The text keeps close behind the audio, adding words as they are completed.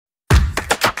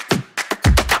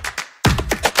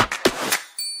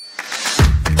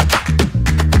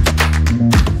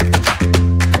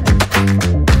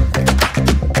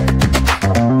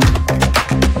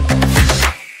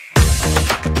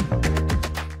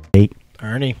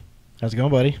Ernie, how's it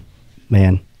going, buddy?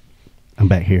 Man, I'm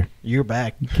back here. You're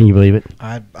back. Can you believe it?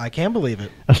 I can believe it.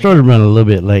 I started running a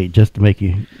little bit late just to make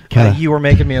you kind of. You were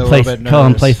making me a little bit nervous. Call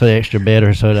and place the extra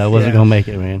better so that I wasn't going to make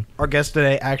it, man. Our guest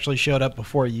today actually showed up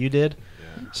before you did,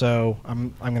 so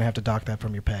I'm going to have to dock that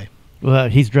from your pay. Well,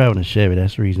 he's driving a Chevy.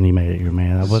 That's the reason he made it here,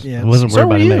 man. I wasn't worried So about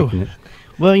were him you. making it.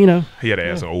 Well, you know. He had to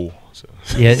add some oil. So.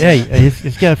 Yeah, hey,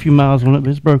 it's got a few miles on it, but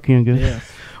it's broke in good. Yeah.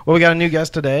 Well, we got a new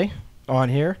guest today on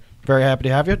here. Very happy to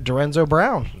have you, Darenzo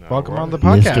Brown. Welcome on the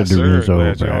podcast. Mr. Darenzo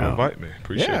Glad Brown. y'all invite me.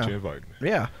 Appreciate you inviting me.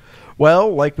 Yeah.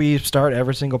 Well, like we start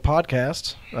every single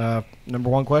podcast, number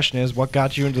one question is, what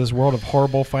got you into this world of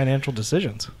horrible financial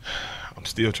decisions? I'm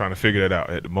still trying to figure that out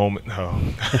at the moment.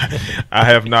 I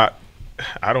have not.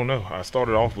 I don't know. I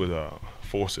started off with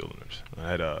 4 cylinders. I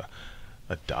had a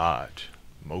Dodge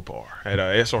Mopar. I had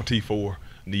a SRT4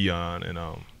 Neon, and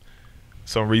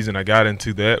some reason I got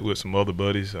into that with some other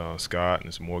buddies, Scott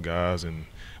and some more guys, and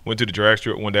went to the drag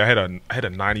strip one day. I had a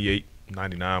 98,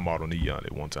 99 model Neon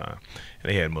at one time, and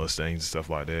they had Mustangs and stuff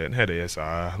like that, and had a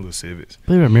SI, little Civics. I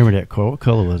believe I remember that car. What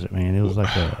color was it, man? It was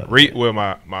like a red. Well,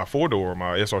 my 4-door,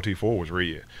 my SRT4 was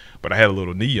red, but I had a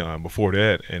little Neon before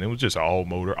that, and it was just all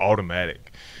motor,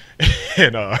 automatic.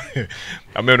 And I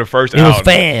remember the first. It was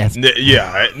fast.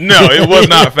 Yeah, no, it was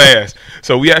not fast.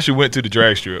 So we actually went to the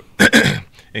drag strip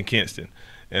in Kinston,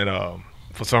 and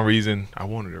for some reason I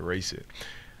wanted to race it.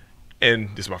 And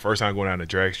this is my first time going down the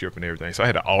drag strip and everything. So I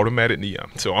had an automatic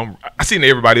Neon. So I seen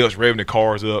everybody else revving the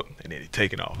cars up and then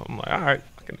taking off. I'm like, all right,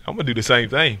 I'm gonna do the same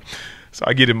thing. So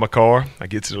I get in my car, I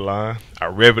get to the line, I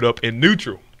rev it up in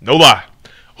neutral, no lie,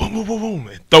 boom, boom, boom, boom,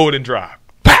 and throw it in drive.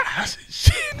 I said,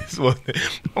 shit, I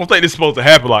don't think this is supposed to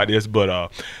happen like this,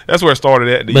 but that's where it started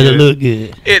at. But it looked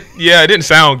good. It didn't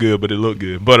sound good, but it looked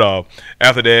good. But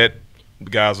after that, the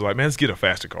guys were like, man, let's get a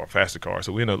faster car.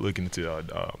 So we ended up looking into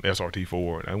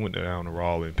SRT4, and I went down to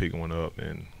Raleigh and picked one up,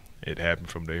 and it happened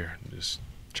from there. Just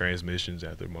transmissions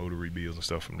after motor rebuilds and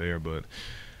stuff from there. But,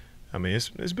 I mean,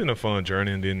 it's been a fun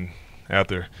journey. And then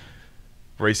after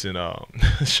racing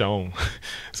Sean,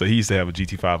 so he used to have a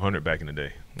GT500 back in the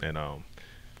day. And I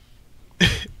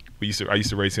used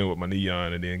to race him with my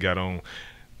Neon, and then got on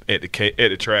at the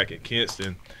track at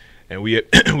Kinston, and we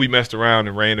messed around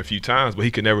and ran a few times, but he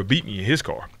could never beat me in his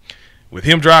car. With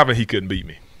him driving, he couldn't beat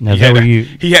me. Now,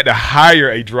 he had to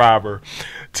hire a driver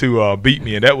to beat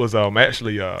me, and that was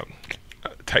actually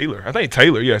Taylor. I think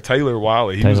Taylor. Yeah, Taylor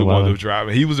Wiley. He was the one who was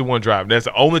driving. He was the one driving. That's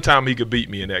the only time he could beat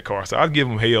me in that car. So I'd give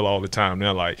him hell all the time.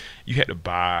 Now, like, you had to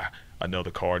buy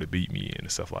another car to beat me in and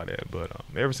stuff like that. But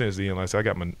ever since then, like I said, I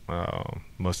got my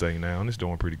Mustang now, and it's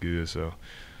doing pretty good. So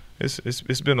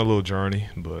it's been a little journey,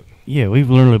 but yeah, we've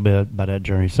learned a little bit about that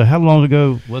journey. So how long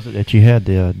ago was it that you had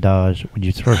the Dodge? When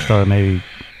you first started, maybe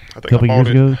a couple years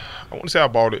ago? I want to say I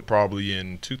bought it probably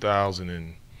in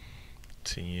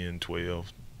 2010,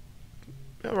 12.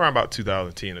 Around about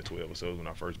 2010 or 12 or so when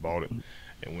I first bought it and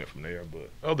went from there. But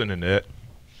other than that,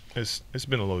 it's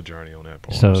been a little journey on that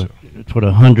part. So for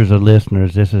the hundreds of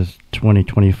listeners, this is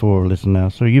 2024 listen now.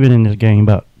 So you've been in this game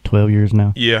about 12 years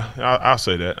now? Yeah, I'll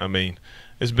say that. I mean,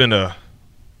 it's been an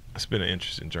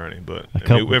interesting journey, but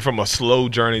it went from a slow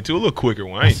journey to a little quicker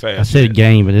one. I ain't fast. I said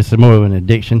game, but it's more of an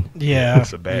addiction. Yeah.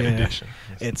 It's a bad addiction.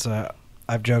 It's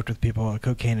I've joked with people, a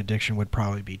cocaine addiction would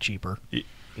probably be cheaper. It'd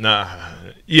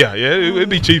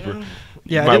be cheaper.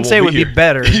 Yeah, I didn't say it would be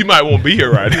better. You might won't be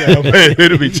here right now, but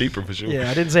it'll be cheaper for sure. Yeah,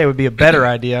 I didn't say it would be a better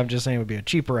idea. I'm just saying it would be a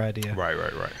cheaper idea. Right.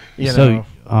 You know.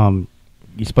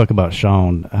 You spoke about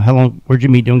Sean. How long? Where'd you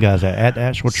meet them guys at the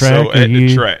actual track? So at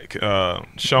the track,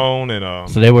 Sean and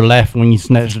so they were laughing when you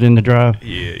snatched it in the drive.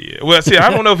 Yeah. Well, see, I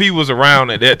don't know if he was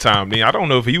around at that time. Then I don't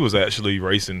know if he was actually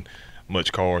racing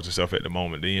much cars and stuff at the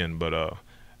moment then. But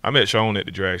I met Sean at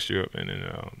the drag strip, and then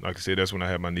like I said, that's when I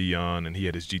had my Neon, and he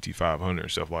had his GT500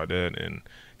 and stuff like that, and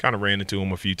kind of ran into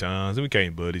him a few times, and we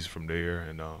became buddies from there.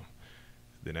 And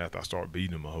then after I started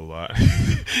beating him a whole lot,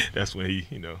 that's when he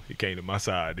came to my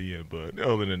side then. But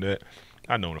other than that,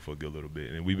 I've known him for a good little bit,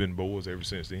 and we've been boys ever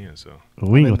since then. So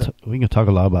we can talk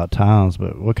a lot about times,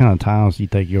 but what kind of times do you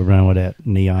think you'll run with that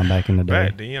Neon back in the day?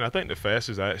 Back then, I think the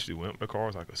fastest I actually went with the car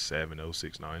was like a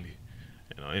 7.0690.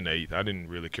 In the 8th, I didn't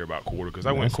really care about quarter because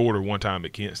I went quarter one time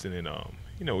at Kinston, and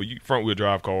you front wheel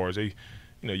drive cars, you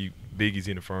biggies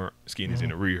in the front, skinnies in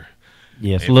the rear.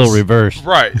 Yeah, it's a little reverse.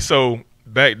 Right. So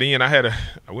back then, I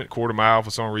went quarter mile for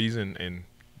some reason, and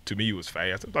to me it was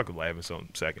fast. It was like 11 something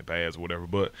second pass or whatever,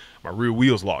 but my rear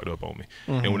wheels locked up on me,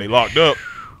 and when they locked up,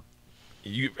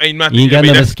 you ain't got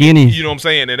nothing skinny. You know what I'm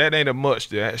saying? And that ain't a much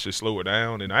to actually slow it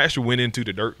down. And I actually went into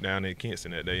the dirt down in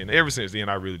Kinston that day. And ever since then,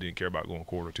 I really didn't care about going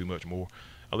quarter too much more.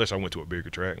 unless I went to a bigger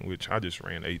track, which I just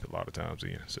ran 8th a lot of times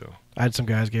in. So I had some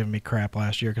guys giving me crap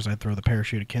last year because I'd throw the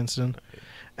parachute at Kinston,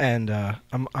 and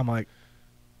I'm like,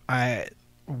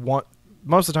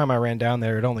 most of the time I ran down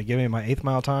there, it only gave me my 8th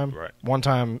mile time. Right. One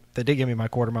time they did give me my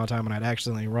quarter mile time, and I'd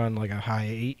accidentally run like a high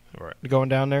 8 right. going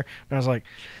down there, and I was like,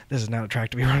 this is not a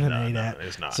track to be running an 8 at.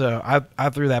 It's not. So I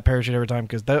threw that parachute every time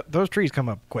because those trees come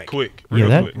up quick. Real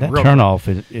that quick. turnoff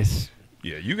is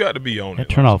Yeah, you got to be on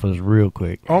that it. turnoff is real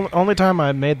quick. Only time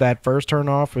I made that first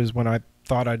turnoff was when I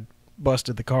thought I'd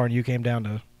busted the car and you came down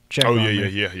to check on me.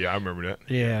 Yeah. I remember that.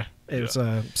 Yeah. It was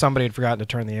somebody had forgotten to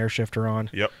turn the air shifter on.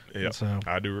 Yep. So,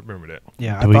 I do remember that.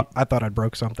 Yeah, I thought I'd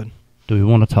broke something. Do we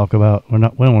want to talk about? We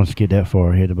don't want to get that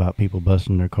far ahead about people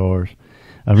busting their cars.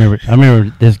 I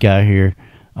remember this guy here.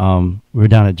 We were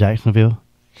down at Jacksonville,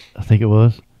 I think it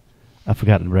was. I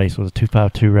forgot the race. It was a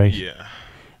 252 race. Yeah.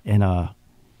 And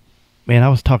man, I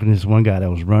was talking to this one guy that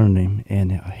was running him,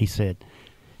 and he said,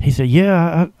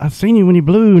 yeah, I seen you when he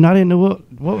blew, and I didn't know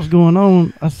what was going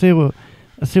on. I said, well,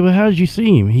 how did you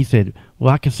see him? He said,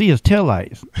 well, I could see his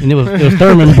taillights, and it was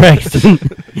Thurman Braxton.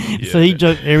 So he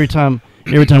joked every time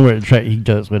we're at the track, he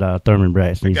jokes with Thurman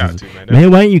Braxton. He says,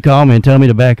 man, why don't you call me and tell me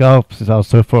to back off since I was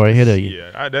so far ahead of you?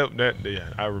 Yeah,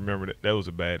 I remember that. That was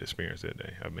a bad experience that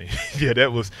day. I mean,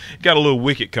 that was got a little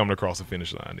wicked coming across the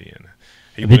finish line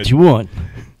then. But you won.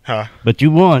 Huh? But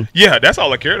you won. Yeah, that's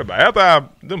all I cared about. After I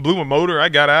then blew my motor, I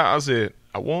got out. I said,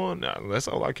 I won. That's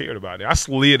all I cared about. I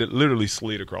literally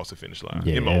slid across the finish line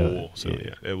in my oil. So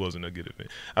it wasn't a good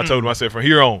event. I told him, I said, from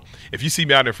here on, if you see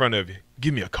me out in front of you,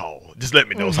 give me a call. Just let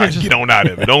me know so I can get on out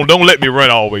of it. Don't let me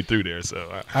run all the way through there.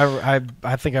 So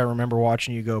I think I remember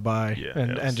watching you go by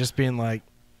and just being like,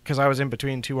 because I was in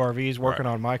between two RVs working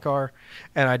on my car,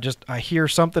 and I hear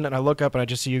something and I look up and I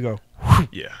just see you go,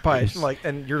 by,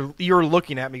 and you're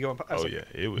looking at me going,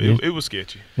 it was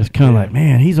sketchy. It's kind of like,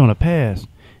 man, he's on a pass.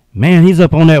 Man, he's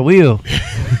up on that wheel.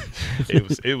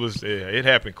 It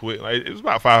happened quick. Like, it was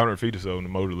about 500 feet or so, and the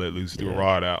motor let loose, threw a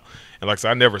rod out. And like I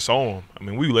said, I never saw him. I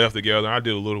mean, we left together. And I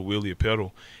did a little wheelie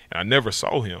pedal, and I never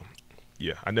saw him.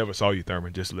 Yeah, I never saw you,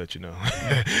 Thurman, just to let you know.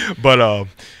 But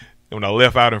when I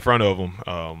left out in front of him,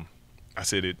 I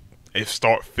said it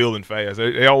start feeling fast.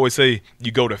 They always say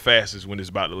you go the fastest when it's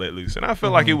about to let loose. And I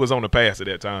felt like it was on the pass at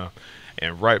that time.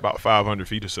 And right about 500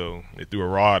 feet or so, it threw a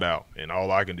rod out, and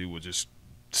all I can do was just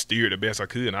steer the best I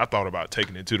could, and I thought about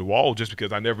taking it to the wall just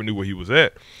because I never knew where he was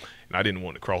at, and I didn't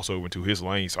want to cross over into his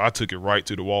lane, so I took it right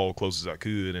to the wall close as I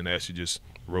could and actually just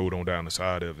rode on down the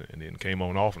side of it and then came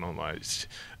on off. And I'm like,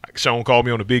 Sean called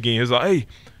me on the big end. He was like, hey,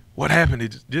 what happened?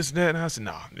 It just that? And I said,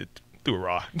 nah, it threw a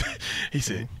rod. He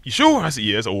said, you sure? I said,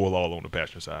 yeah, it's oil all on the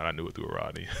passenger side. I knew it threw a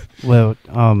rod in. Well,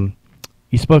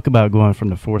 you spoke about going from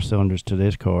the 4 cylinders to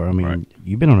this car. I mean,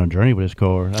 you've been on a journey with this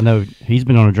car. I know he's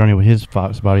been on a journey with his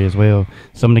Fox body as well.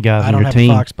 Some of the guys on your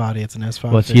team. I don't have a Fox body. It's an S5.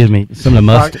 Well, excuse me. Some of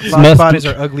the Fox bodies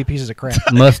are ugly pieces of crap.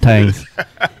 Mustangs.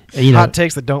 Hot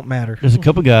takes that don't matter. There's a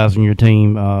couple guys on your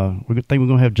team. We think we're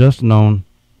going to have Justin on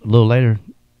a little later.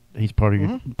 He's part of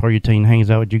your team. Hangs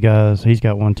out with you guys. He's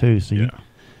got one too. So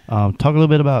talk a little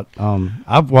bit about.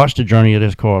 I've watched the journey of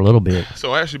this car a little bit.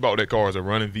 So I actually bought that car as a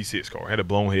running V6 car. I had a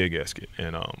blown head gasket,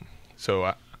 and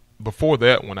before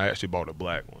that one, I actually bought a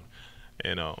black one.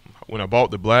 And when I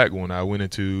bought the black one, I went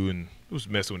into and was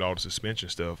messing with all the suspension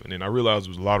stuff, and then I realized there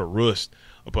was a lot of rust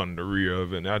up under the rear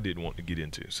of it, and I didn't want to get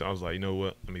into. So I was like, you know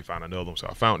what? Let me find another one. So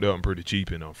I found that one pretty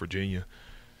cheap in Virginia.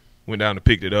 Went down and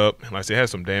picked it up, and like I said, it had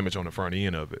some damage on the front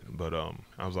end of it. But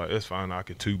I was like, that's fine. I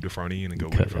can tube the front end and go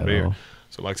with it from there.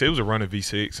 So like I said, it was a running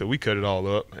V6, so we cut it all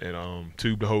up and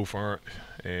tubed the whole front.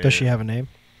 And, does she have a name?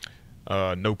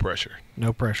 No Pressure.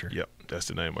 No Pressure. Yep, that's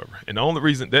the name of her. And the only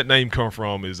reason that name come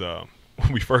from is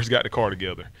when we first got the car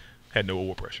together, had no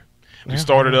oil pressure. We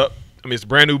started up. I mean, it's a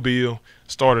brand new build.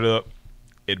 Started up.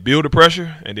 It built the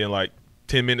pressure, and then like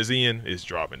 10 minutes in, it's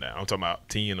dropping down. I'm talking about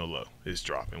 10 or low. It's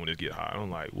dropping when it get high. I'm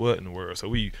like, what in the world? So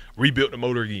we rebuilt the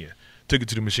motor again, took it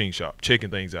to the machine shop,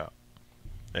 checking things out.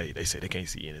 Hey, they said they can't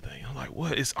see anything. I'm like,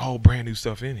 what? It's all brand new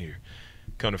stuff in here.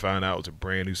 Come to find out, it was a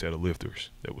brand new set of lifters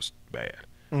that was bad.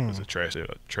 It was a trash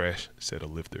set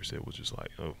of lifters. It was just like,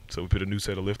 oh. So we put a new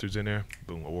set of lifters in there.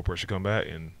 Boom, oil pressure come back.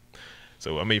 And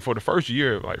so, I mean, for the first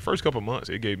year, like first couple of months,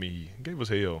 it gave us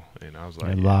hell. And I was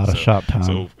like, a lot of shop time.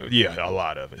 So, yeah, a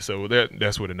lot of it. So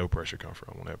that's where the no pressure come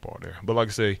from on that part there. But like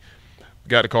I say,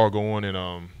 got the car going, and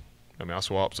I mean, I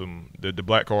swapped some. The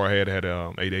black car I had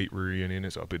a 8.8 rear end in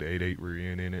it, so I put the 8.8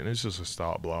 rear end in it, and it's just a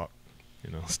stock block,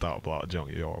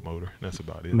 junkyard motor. That's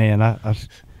about it. Man,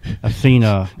 I've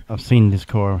seen this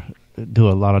car do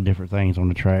a lot of different things on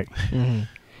the track.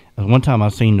 One time I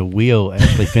seen the wheel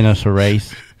actually finish a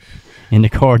race, and the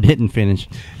car didn't finish.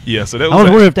 Yeah, so that was I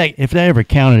was wondering if they ever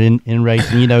counted in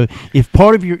racing. You know, if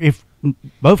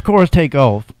both cars take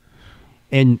off,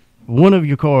 and one of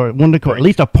the cars, at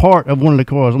least a part of one of the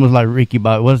cars, almost like Ricky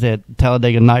Bobby, was that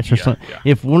Talladega Nights or something? Yeah.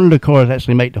 If one of the cars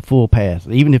actually make the full pass,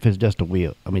 even if it's just a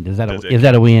wheel, I mean, is that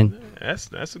a win?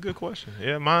 That's a good question.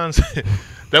 Yeah, mine's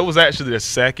that was actually the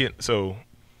second. So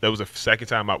that was the second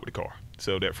time out with the car.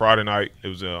 So that Friday night, it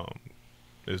was the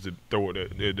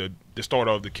start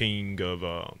of the King of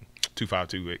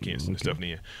 252 at Kinston and stuff.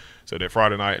 In. So that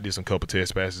Friday night, I did some couple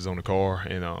test passes on the car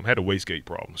and had a wastegate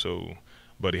problem. So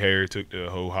Buddy Harry took the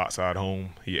whole hot side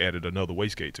home. He added another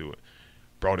wastegate to it.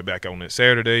 Brought it back on that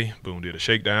Saturday. Boom, did a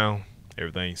shakedown.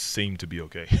 Everything seemed to be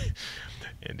okay.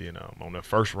 And then on the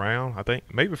first round, I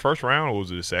think maybe first round or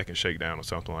was it the second shakedown or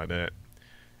something like that,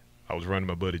 I was running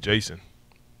my buddy Jason.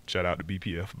 Shout out to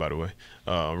BPF, by the way.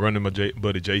 Running my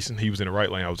buddy Jason. He was in the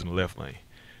right lane. I was in the left lane.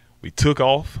 We took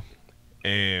off.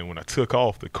 And when I took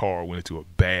off, the car went into a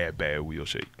bad wheel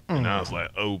shake. And I was like,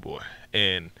 oh, boy.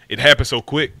 And it happened so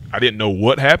quick. I didn't know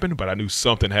what happened, but I knew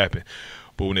something happened.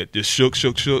 But when it just shook,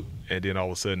 and then all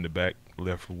of a sudden the back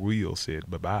left wheel said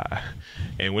bye-bye.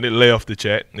 And when it left the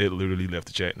chat, it literally left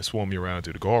the chat and it swung me around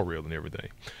to the guardrail and everything.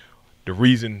 The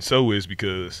reason so is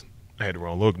because I had the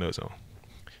wrong lug nuts on,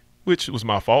 which was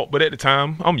my fault. But at the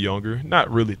time, I'm younger,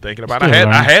 not really thinking about it.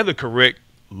 I had the correct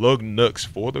lug nuts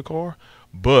for the car,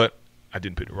 but I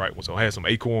didn't put the right ones on. I had some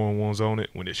Acorn ones on it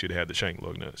when it should have had the shank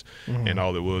lug nuts. And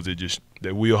all it was,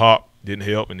 that wheel hop didn't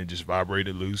help, and it just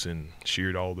vibrated loose and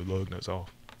sheared all the lug nuts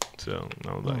off. So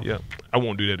I was like, yeah, I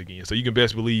won't do that again. So you can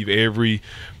best believe every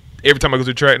time I go to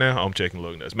the track now, I'm checking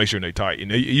lug nuts, make sure they're tight. And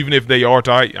even if they are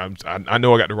tight, I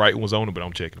know I got the right ones on them, but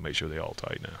I'm checking to make sure they're all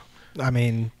tight now. I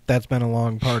mean, that's been a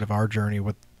long part of our journey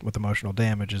with emotional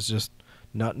damage is just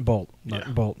nut and bolt, nut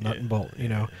and bolt, you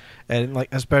know. And like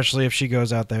especially if she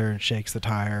goes out there and shakes the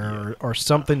tire or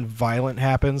something violent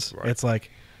happens, it's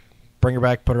like bring her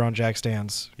back, put her on jack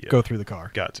stands, go through the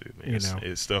car. Got to, man.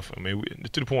 It's stuff. I mean,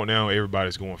 to the point now,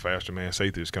 everybody's going faster, man.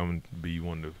 Safety is coming to be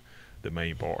one of the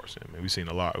main parts. I mean, we've seen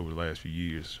a lot over the last few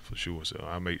years for sure. So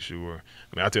I make sure.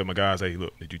 I mean, I tell my guys, hey,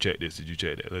 look, did you check this? Did you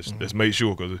check that? Let's make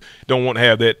sure because don't want to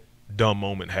have that dumb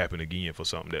moment happen again for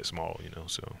something that small, you know.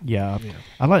 So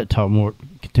I'd like to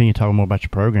continue talking more about your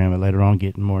program, and later on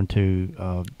getting more into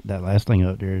that last thing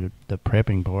up there, the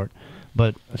prepping part.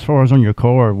 But as far as on your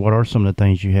car, what are some of the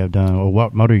things you have done, or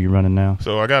what motor are you running now?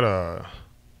 So I got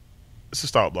it's a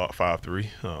stock block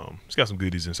 5.3. It's got some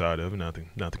goodies inside of it, nothing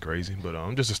crazy,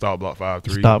 but just a stock block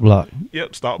 5.3. Stock block.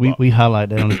 Yep, stock block. We highlight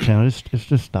that on the channel. It's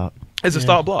just stock. It's a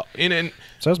stock block, and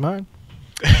so's mine.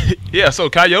 Yeah, so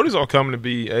Coyotes are coming to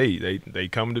be. Hey, they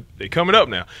coming up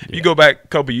now. Yeah. You go back a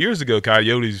couple of years ago,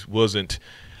 Coyotes wasn't.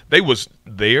 They was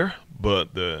there,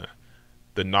 but the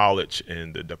knowledge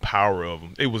and the power of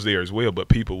them, it was there as well. But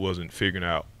people wasn't figuring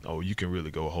out. Oh, you can really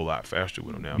go a whole lot faster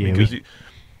with them now. Yeah, because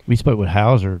we spoke with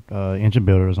Hauser, engine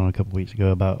builders, on a couple weeks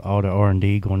ago about all the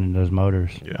R&D going into those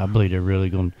motors. Yeah. I believe they're really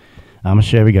going. I'm a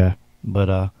Chevy guy,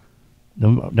 but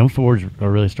them Fords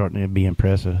are really starting to be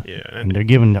impressive. Yeah, and they're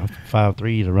giving the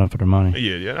 5.3s a run for their money.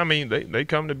 Yeah. I mean, they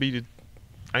come to be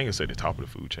I ain't gonna say the top of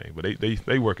the food chain, but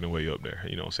they working their way up there.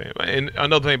 You know what I'm saying? And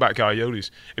another thing about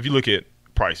Coyotes, if you look at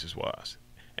prices wise,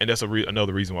 and that's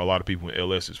another reason why a lot of people in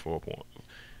LS is 4 point.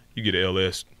 You get an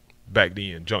LS back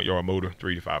then, junkyard motor,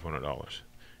 $300 to $500.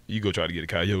 You go try to get a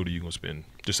Coyote, you're gonna spend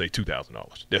just say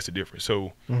 $2,000. That's the difference.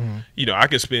 So, you know, I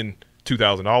can spend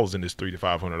 $2,000 in this $300 to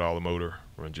 $500 motor,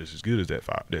 run just as good as that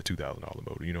 $2,000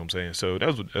 motor. You know what I'm saying? So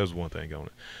that was one thing on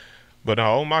it. But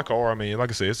on my car, I mean,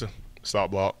 like I said, it's a stock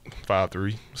block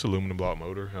 5.3. It's aluminum block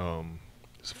motor.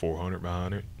 It's a 400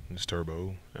 behind it. It's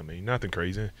turbo. I mean, nothing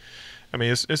crazy. I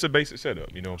mean, it's a basic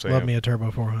setup. You know what I'm saying? Love me a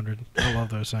turbo 400. I love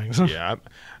those things. Yeah,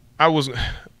 I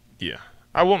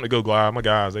want to go glide. My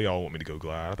guys, they all want me to go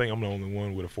glide. I think I'm the only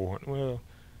one with a 400. Well,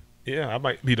 yeah, I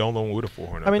might be the only one with a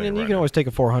 400. I mean, and you can always take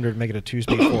a 400 and make it a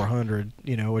 2-speed 400,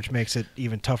 you know, which makes it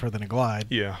even tougher than a glide.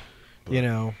 Yeah. You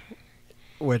know,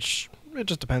 which it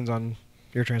just depends on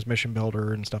your transmission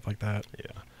builder and stuff like that.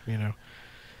 Yeah. You know,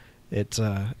 it's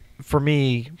for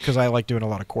me, because I like doing a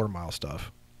lot of quarter mile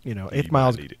stuff. You know, eighth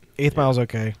mile's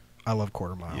okay. I love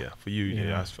quarter mile. Yeah, for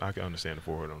you I can understand the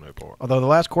 400 on that part. Although the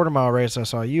last quarter mile race I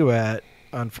saw you at,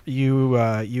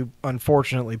 you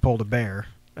unfortunately pulled a bear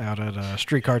out at a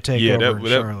streetcar takeover in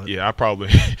Charlotte. Yeah, I probably.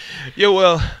 Yeah,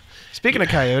 well. Speaking of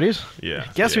Coyotes, yeah.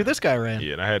 Guess who this guy ran?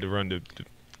 Yeah, and I had to run the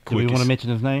Do we want to mention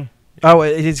his name? Oh,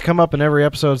 he's come up in every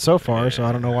episode so far, so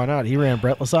I don't know why not. He ran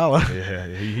Brett LaSala. Yeah,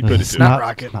 he put it to snot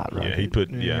rocket. Yeah, he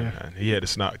put he had a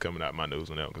snot coming out my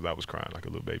nose on that because I was crying like a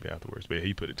little baby afterwards. But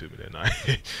he put it to me that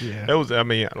night. Yeah, that was. I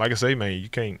mean, like I say, man, you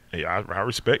can't. I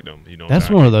respect him. You know, that's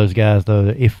one of those guys though.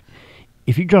 That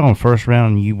if you draw on first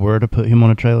round and you were to put him on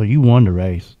a trailer, you won the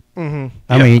race. Mm-hmm.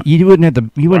 I mean, you wouldn't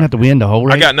have to win the whole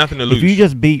race. I got nothing to lose. If you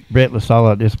just beat Brett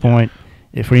LaSala at this point,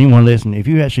 for anyone listening, if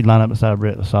you actually line up beside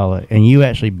Brett LaSala and you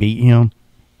actually beat him,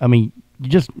 I mean, you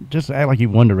just act like you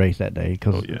won the race that day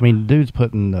because I mean, the dude's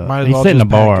putting he's setting the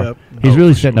bar. He's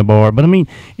really setting the bar. But I mean,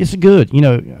 it's good. You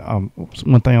know,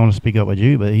 one thing I want to speak up with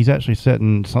you, but he's actually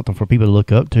setting something for people to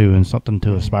look up to and something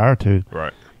to aspire to.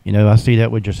 Right. You know, I see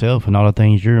that with yourself and all the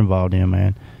things you're involved in,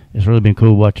 man. It's really been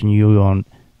cool watching you on.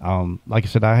 Like I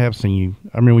said, I have seen you.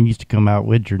 I remember when you used to come out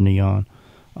with your neon,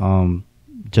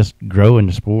 just grow in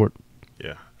the sport.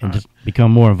 Yeah. And just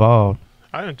become more involved.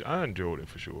 I enjoyed it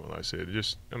for sure. Like I said,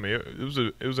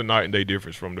 it was a night and day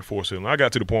difference from the 4-cylinder. I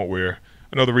got to the point where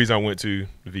another reason I went to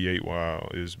the V8 while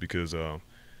is because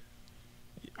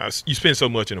you spend so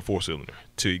much in a 4-cylinder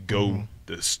to go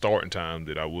the starting time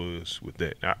that I was with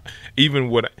that. Now,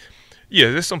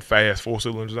 there's some fast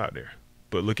 4-cylinders out there,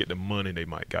 but look at the money they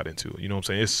might got into it. You know what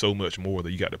I'm saying? It's so much more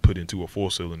that you got to put into a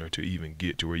 4-cylinder to even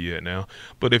get to where you're at now.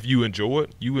 But if you enjoy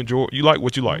it, you like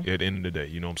what you like at the end of the day.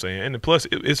 You know what I'm saying? And plus,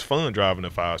 it's fun driving a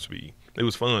 5-speed. It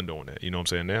was fun doing that. You know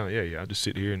what I'm saying? Now, I just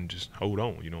sit here and just hold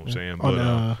on. You know what I'm saying?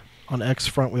 But on X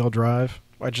front wheel drive,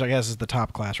 which I guess is the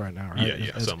top class right now, right?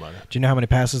 Yeah, something like that. Do you know how many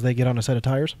passes they get on a set of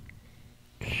tires?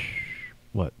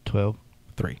 What, 12?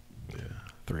 3.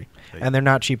 And they're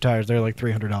not cheap tires. They're like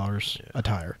 $300 a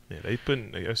tire. Yeah,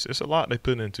 it's a lot they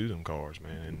put into them cars,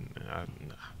 man.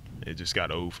 And it just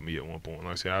got old for me at one point.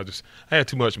 Like I said, I had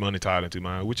too much money tied into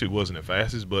mine, which it wasn't the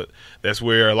fastest, but that's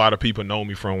where a lot of people know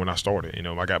me from when I started. You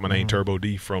know, I got my name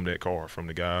TurboDee from that car, from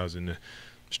the guys in the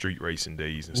street racing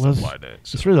days and stuff like that.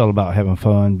 So. It's really all about having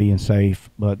fun, being safe,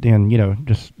 but then,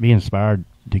 just being inspired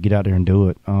to get out there and do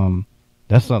it.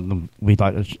 That's something we'd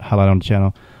like to highlight on the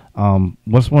channel.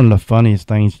 What's one of the funniest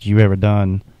things that you've ever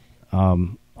done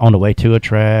on the way to a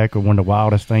track, or one of the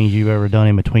wildest things you've ever done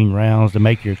in between rounds to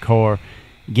make your car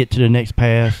get to the next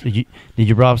pass? Did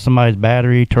you rob somebody's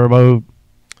battery, turbo?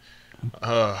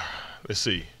 Let's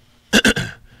see.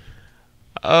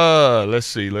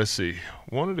 Let's see.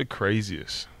 One of the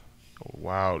craziest,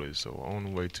 wildest, on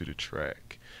the way to the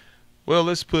track. Well,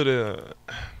 let's put all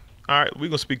right, we're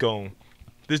going to speak on.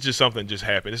 This is just something just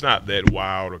happened. It's not that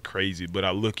wild or crazy, but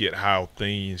I look at how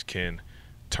things can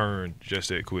turn just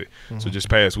that quick. So just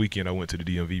past weekend, I went to the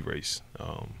DMV race.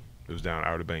 It was down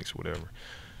Outer Banks or whatever.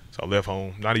 So I left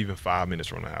home, not even 5 minutes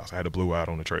from the house. I had a blowout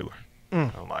on the trailer.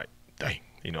 I'm like, dang,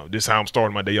 this is how I'm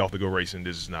starting my day off to go racing.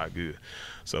 This is not good.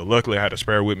 So luckily, I had a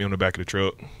spare with me on the back of the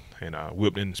truck, and I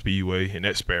whipped in the speedway, and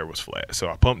that spare was flat. So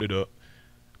I pumped it up,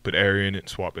 put air in it,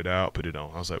 swapped it out, put it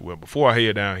on. I was like, well, before I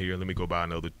head down here, let me go buy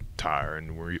another tire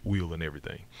and wheel and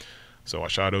everything. So I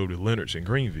shot over to Leonard's in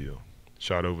Greenville.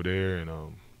 Shot over there, and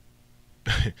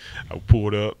I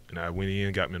pulled up, and I went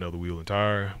in, got me another wheel and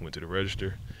tire, went to the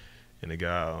register, and the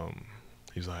guy,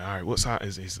 he was like, all right, what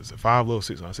size? He says, a 5 low,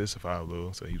 6. I said, it's a 5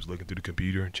 low. So he was looking through the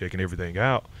computer and checking everything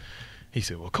out. He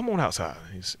said, well, come on outside.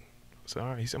 He said, all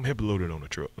right. He said, I'm heavy loaded on the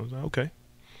truck. I was like, okay.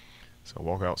 So I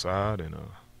walk outside, and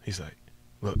he's like,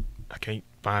 look, I can't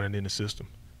find it in the system.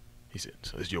 He said,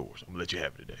 so it's yours. I'm going to let you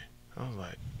have it today. I was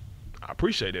like, I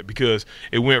appreciate that, because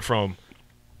it went from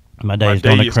my day's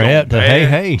going to crap to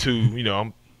hey to,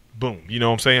 I'm boom. You know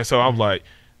what I'm saying? So I'm like,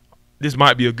 this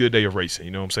might be a good day of racing.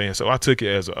 You know what I'm saying? So I took it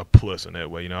as a plus in that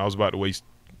way. I was about to waste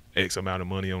X amount of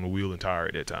money on the wheel and tire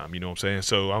at that time. You know what I'm saying?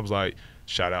 So I was like,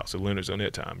 shout out to Leonard's on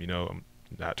that time. I'm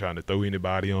not trying to throw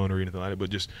anybody on or anything like that,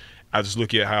 but I just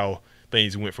look at how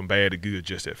things went from bad to good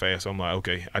just that fast. So I'm like,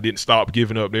 okay, I didn't stop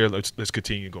giving up there. Let's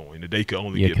continue going. The day could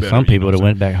only get better. Some people would have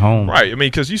went back home. Right. I mean,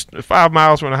 because you 5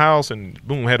 miles from the house and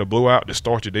boom, had a blowout to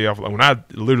start your day off. Like when I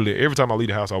literally, every time I leave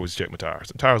the house, I always check my tires.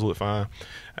 The tires look fine.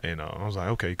 And I was like,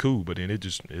 okay, cool. But then it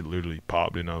literally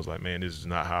popped, and I was like, man, this is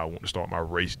not how I want to start my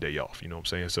race day off. You know what I'm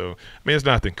saying? So, I mean, it's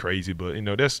nothing crazy, but,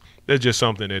 that's just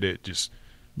something that it just.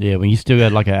 Yeah, when you still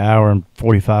got like an hour and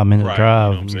 45-minute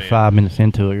drive, and you're 5 minutes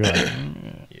into it, you're like,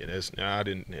 I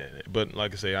didn't. Yeah. But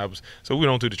like I say, so we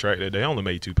went on to the track that day. I only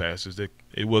made 2 passes.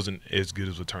 It wasn't as good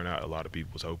as it turned out. A lot of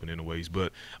people was hoping in the ways,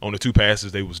 but on the 2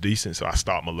 passes, they was decent. So I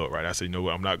stopped my luck. Right, I said, you know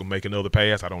what, I'm not gonna make another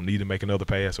pass. I don't need to make another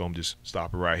pass, so I'm just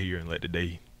stopping right here and let the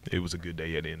day. It was a good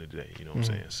day at the end of the day. You know what I'm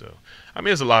saying? So I mean,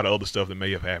 there's a lot of other stuff that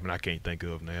may have happened I can't think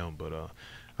of now, but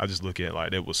I just look at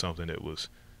like that was something that was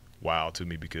wild to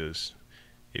me, because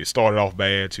it started off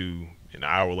bad to an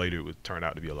hour later it would turn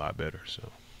out to be a lot better. So.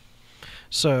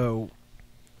 So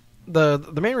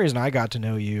the main reason I got to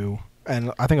know you,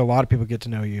 and I think a lot of people get to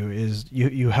know you, is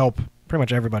you help pretty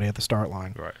much everybody at the start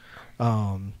line. Right.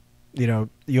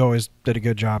 You always did a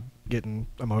good job getting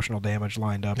emotional damage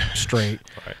lined up straight.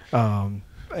 Right.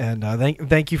 And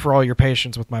thank you for all your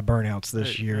patience with my burnouts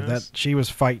this year. That she was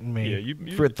fighting me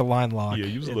for the line lock. Yeah,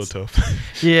 you was a little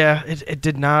tough. Yeah, it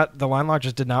did not. The line lock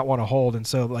just did not want to hold, and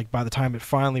so like by the time it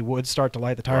finally would start to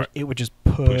light the tires, it would just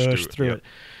push through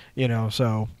it.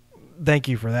 So thank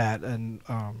you for that. And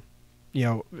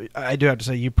I do have to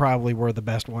say you probably were the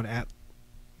best one at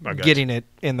getting it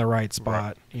in the right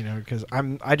spot. Right. Because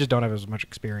I just don't have as much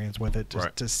experience with it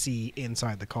to see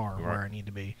inside the car where I need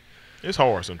to be. It's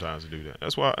hard sometimes to do that.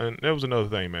 That's why, and that was another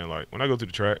thing, man. Like when I go to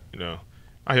the track,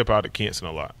 I help out at Kinston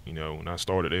a lot. When I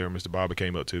started there, Mr. Bobby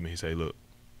came up to me. He said, "Look,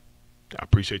 I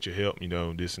appreciate your help.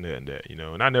 This and that and that.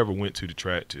 And I never went to the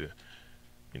track to,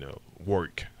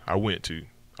 work. I want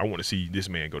to see this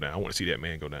man go down. I want to see that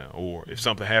man go down. Or if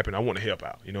something happened, I want to help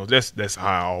out. That's how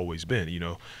I always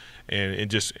been.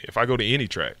 And just if I go to any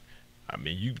track, I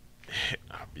mean,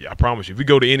 I promise you, if we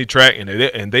go to any track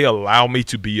and they allow me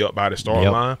to be up by the start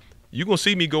line, you're going to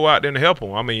see me go out there and help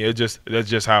them. I mean, that's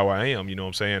just how I am, you know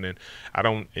what I'm saying?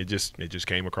 And it just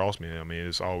came across me. I mean,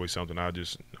 it's always something I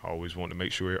just always want to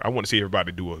make sure. I want to see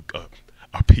everybody do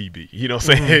a PB, you know what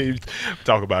I'm saying?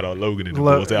 Talk about Logan and the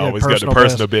Bulls. They always got the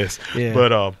personal best. Yeah.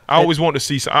 But I always want to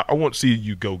see. I want to see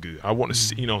you go good. I want to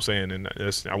see, you know what I'm saying?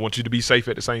 And I want you to be safe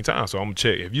at the same time. So I'm gonna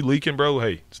check. If you leaking, bro,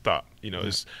 hey, stop. I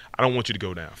don't want you to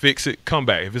go down. Fix it. Come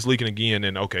back. If it's leaking again,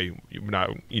 then okay, we're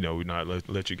not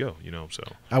let you go. So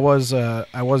I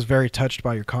was very touched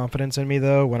by your confidence in me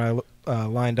though when I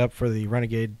lined up for the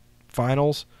Renegade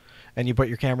finals. And you put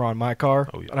your camera on my car,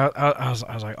 and I was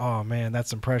like, oh man, that's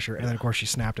some pressure. And then of course she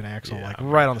snapped an axle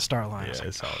right on the start line. Yeah,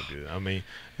 it's all good. I mean,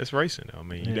 it's racing. I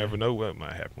mean, you never know what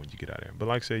might happen when you get out there. But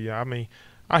like I said, I mean,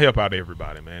 I help out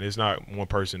everybody, man. It's not one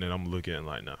person that I'm looking at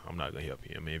like, no, I'm not gonna help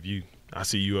you. I mean, I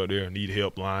see you out there need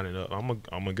help lining up, I'm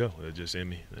gonna go. That's just in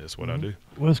me. That's what I do.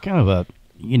 Well, it's kind of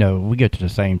we go to the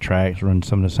same tracks, run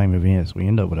some of the same events. We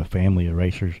end up with a family of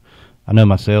racers. I know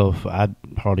myself, I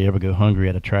hardly ever go hungry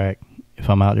at a track. If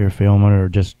I'm out there filming or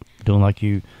just doing like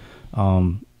you,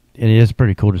 it is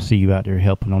pretty cool to see you out there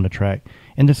helping on the track.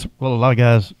 And a lot of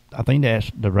guys, I think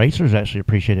the racers actually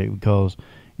appreciate it because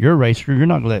you're a racer. You're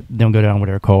not going to let them go down with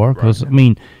their car because, I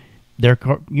mean, their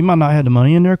car, you might not have the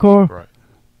money in their car,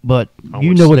 but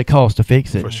you know what it costs to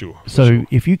fix it. For sure. So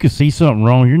if you could see something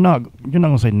wrong, you're not going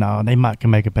to say, no, they might can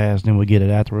make it pass, then we'll get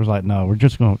it afterwards. Like, no, we're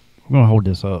going to hold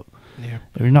this up. Yeah.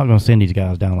 We're not going to send these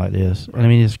guys down like this. Right. And I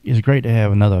mean, it's great to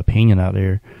have another opinion out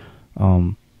there.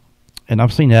 And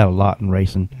I've seen that a lot in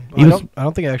racing. Well, I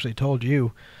don't think I actually told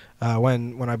you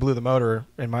when I blew the motor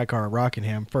in my car at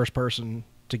Rockingham, first person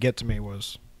to get to me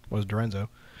was Darenzo.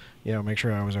 Make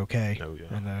sure I was okay. Oh,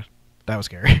 yeah. And that was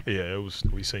scary. Yeah,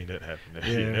 we seen that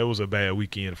happen. That was a bad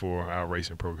weekend for our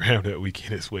racing program that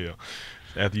weekend as well.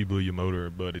 After you blew your motor,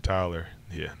 Buddy Tyler,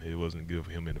 it wasn't good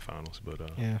for him in the finals. But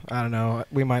I don't know.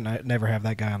 We might never have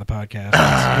that guy on the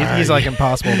podcast. He's like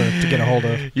impossible to get a hold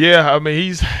of. Yeah, I mean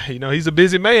he's a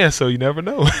busy man, so you never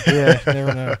know. Yeah,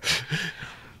 never know.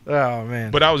 Oh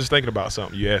man. But I was just thinking about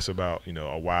something you asked about.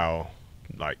 A while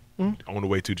like on the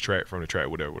way to the track, from the track,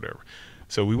 whatever.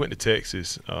 So we went to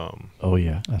Texas. I've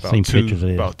seen pictures of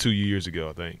it. About 2 years ago,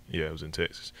 I think. Yeah, it was in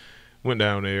Texas. Went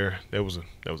down there. That was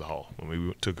a haul. I mean,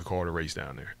 we took a car to race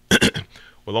down there.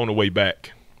 Well, on the way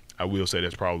back, I will say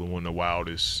that's probably one of the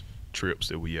wildest trips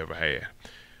that we ever had.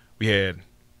 We had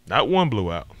not one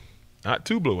blowout, not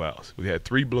two blowouts. We had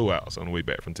 3 blowouts on the way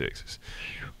back from Texas,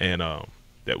 and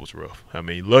that was rough. I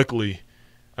mean, luckily,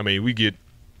 we get,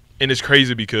 and it's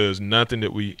crazy because nothing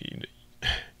that we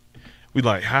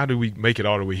like, how do we make it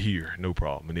all the way here? No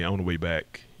problem. And then on the way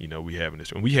back, we having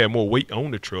this. And we had more weight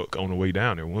on the truck on the way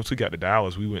down there. Once we got to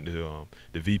Dallas, we went to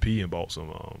the VP and bought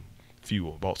some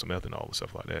fuel, bought some ethanol and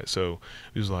stuff like that. So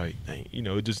it was like,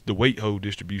 just the weight hold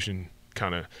distribution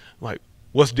kind of like,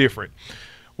 what's different?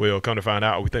 Well, come to find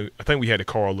out, I think we had the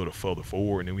car a little further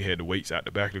forward, and then we had the weights out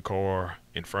the back of the car,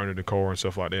 in front of the car and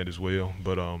stuff like that as well.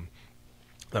 But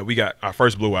like we got our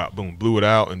first blowout, boom, blew it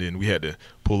out, and then we had to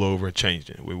pull over and change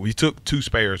it. We took 2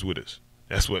 spares with us.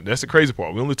 That's the crazy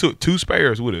part. We only took 2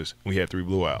 spares with us. We had 3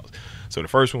 blowouts. So the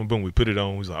first one, boom, we put it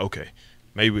on. We was like, okay,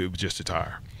 maybe it was just a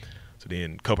tire. So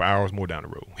then a couple hours more down the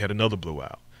road, we had another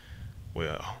blowout.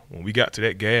 Well, when we got to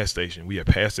that gas station, we had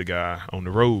passed a guy on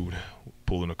the road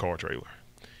pulling a car trailer,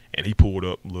 and he pulled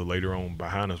up a little later on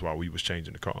behind us while we was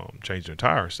changing the car, changing the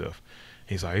tire and stuff.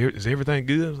 He's like, "Is everything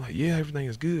good?" I was like, "Yeah, everything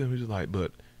is good." And he was like,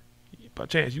 "But by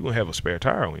chance you gonna have a spare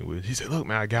tire on you?" He said, "Look,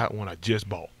 man, I got one I just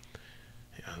bought."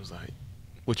 And I was like,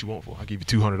 what you want for it? I'll give you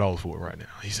 $200 for it right now.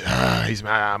 He said,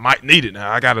 I might need it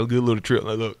now. I got a good little trip.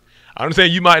 Like, look, I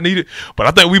understand you might need it, but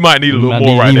I think we might need a little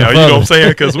more right now. You know what I'm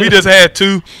saying? Because we just had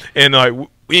 2, and like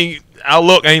our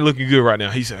luck ain't looking good right now.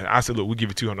 I said, look, we'll give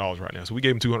you $200 right now. So we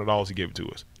gave him $200. He gave it to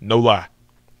us. No lie.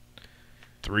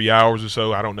 3 hours or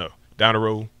so, I don't know. Down the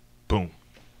road, boom.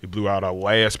 We blew out our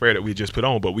last spare that we just put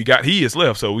on, but we got his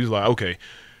left. So we was like, okay,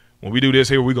 when we do this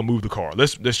here, we're gonna move the car.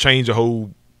 Let's change the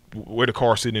whole where the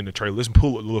car sitting in the trailer. Let's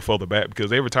pull it a little further back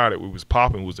because every tire that we was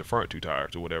popping was the front 2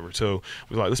 tires or whatever. So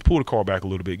we was like, let's pull the car back a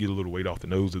little bit, get a little weight off the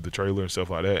nose of the trailer and stuff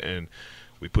like that. And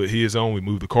we put his on. We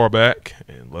moved the car back,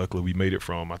 and luckily we made it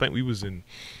from. I think we was in.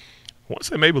 I want to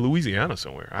say maybe Louisiana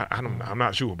somewhere. I'm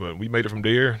not sure, but we made it from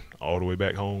there all the way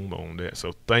back home on that.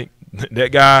 So thank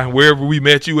that guy wherever we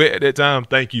met you at that time.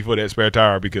 Thank you for that spare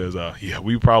tire because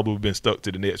we probably been stuck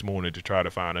to the next morning to try to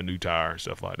find a new tire and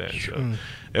stuff like that. So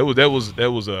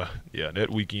that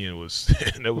weekend was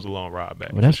that was a long ride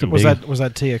back. Well, was that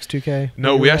TX2K?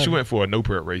 No, we actually went for a no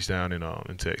prep race down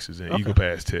in Texas, in Eagle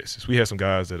Pass, Texas. We had some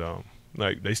guys that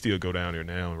like they still go down there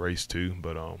now and race too,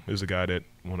 but there's a guy that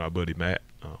one of our buddy Matt.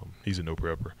 He's a no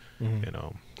prepper,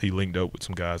 and he linked up with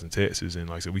some guys in Texas, and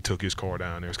like I said, we took his car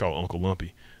down there. It's called Uncle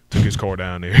Lumpy. Took his car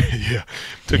down there,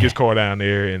 his car down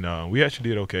there, and we actually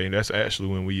did okay. And that's actually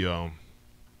when we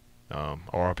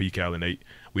RRP Cali Nate.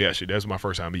 That's my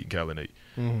first time meeting Cali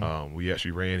Nate. We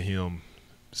actually ran him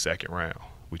second round.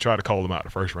 We tried to call him out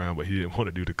the first round, but he didn't want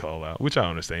to do the call out, which I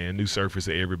understand. New surface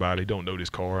to everybody, don't know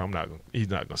this car. He's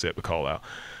not gonna set the call out.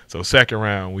 So second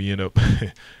round, we end up.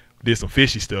 Did some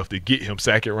fishy stuff to get him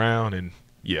second round, and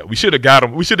we should have got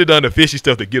him. We should have done the fishy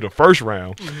stuff to get him first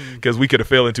round because we could have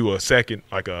fell into a second,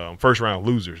 like a first round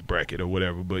losers bracket or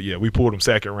whatever. But we pulled him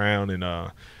second round, and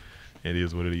it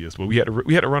is what it is. But we had to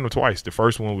run him twice. The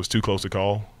first one was too close to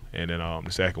call, and then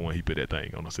the second one he put that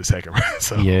thing on us the second round.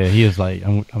 So he was like,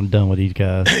 I'm done with these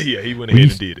guys. He went ahead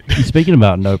and did it. Speaking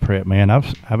about no prep, man,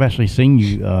 I've actually seen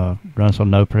you run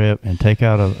some no prep and take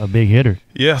out a big hitter.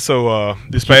 Yeah, so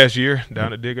this past year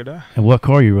down at Dig or Die. And what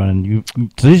car are you running?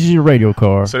 So this is your radio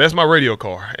car. So that's my radio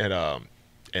car, and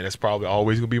it's probably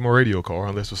always gonna be my radio car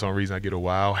unless for some reason I get a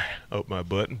wow up my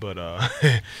butt. But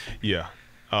I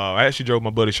actually drove my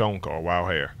buddy Sean car, Wild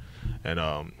Hair, and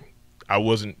I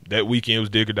wasn't that weekend. It was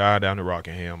Dig or Die down in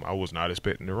Rockingham. I was not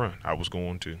expecting to run. I was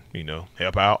going to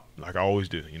help out like I always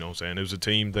do. You know what I'm saying? It was a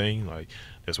team thing. Like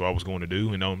that's what I was going to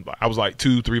do. And I was like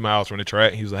 2-3 miles from the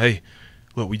track. He was like, hey.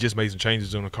 Look, we just made some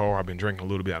changes on the car. I've been drinking a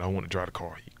little bit. I don't want to drive the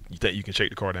car. You think you can shake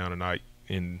the car down tonight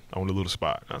on the little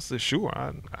spot? And I said, sure.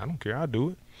 I don't care. I'll do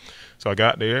it. So I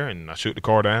got there, and I shook the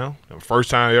car down. The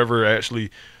first time ever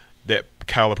actually that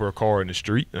caliper car in the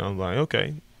street. And I was like,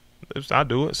 okay, I'll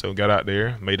do it. So got out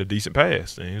there, made a decent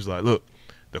pass. And he was like, look,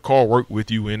 the car worked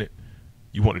with you in it.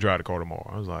 You want to drive the car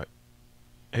tomorrow? I was like,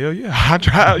 hell yeah, I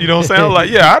drive. You know what I'm saying? I was like,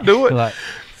 yeah, I'll do it. Like,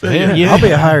 So, I'll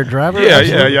be a hired driver.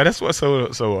 Yeah. That's what. So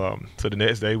the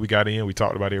next day we got in, we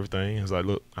talked about everything. It was like,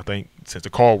 look, I think since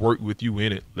the car worked with you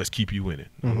in it, let's keep you in it.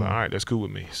 I was like, all right, that's cool with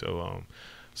me. So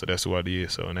that's what I did.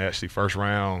 So and actually first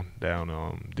round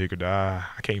down Dig or Die.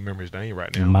 I can't remember his name right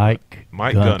now.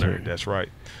 Mike Gunner. That's right.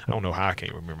 I don't know how I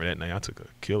can't remember that name. I took a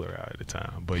killer out at the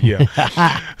time, but yeah.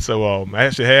 So I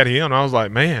actually had him. And I was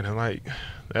like, man, I'm like.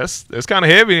 That's kind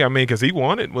of heavy. I mean, because he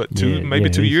won it,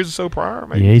 2 years or so prior.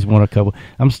 Maybe. Yeah, he's won a couple.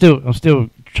 I'm still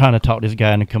trying to talk this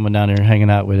guy into coming down there and hanging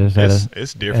out with us.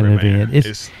 It's different, man.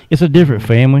 It's a different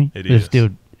family. It's still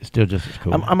just as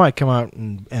cool. I might come out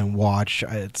and watch.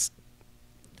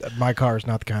 My car is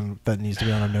not the kind that needs to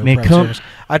be on a prep surface.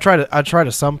 I tried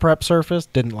a some prep surface,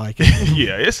 didn't like it.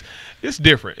 Yeah, it's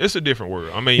different. It's a different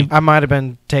world. I mean, I might have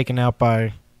been taken out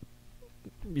by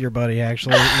your buddy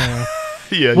actually.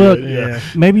 Yeah.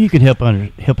 Maybe you could help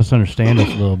us understand this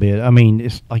a little bit. I mean,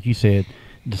 it's like you said,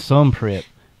 the some prep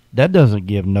that doesn't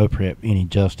give no prep any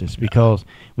justice because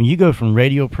when you go from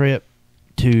radio prep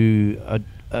to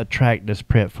a track that's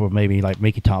prepped for maybe like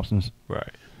Mickey Thompson's,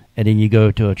 right, and then you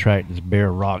go to a track that's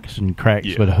bare rocks and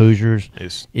cracks with Hoosiers,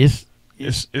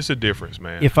 it's a difference,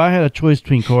 man. If I had a choice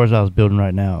between cars I was building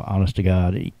right now, honest to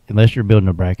God, unless you're building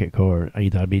a bracket car,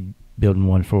 either I'd be building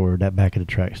one for that back of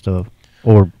the track stuff.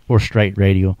 Or straight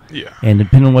radial. Yeah. And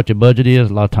depending on what your budget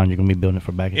is, a lot of times you're going to be building it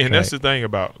for back. And that's the thing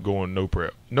about going no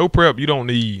prep. No prep, you don't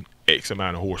need X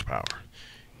amount of horsepower.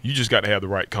 You just got to have the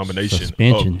right combination.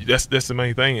 Suspension. That's the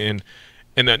main thing.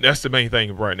 And that's the main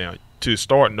thing right now. To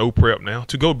start no prep now,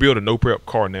 to go build a no prep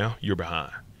car now, you're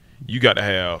behind. You got to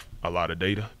have a lot of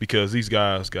data because these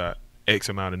guys got X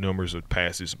amount of numbers of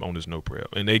passes on this no prep.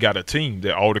 And they got a team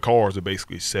that all the cars are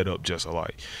basically set up just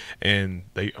alike. And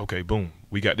boom,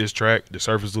 we got this track, the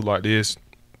surface look like this.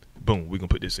 boom, we're gonna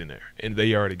put this in there, and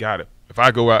they already got it. If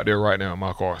I go out there right now in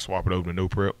my car, swap it over to no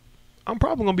prep, I'm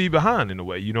probably gonna be behind in a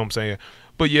way. You know what I'm saying?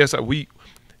 But yes,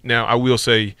 now I will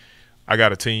say, I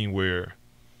got a team where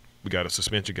we got a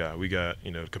suspension guy, we got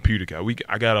the computer guy.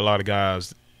 I got a lot of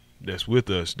guys that's with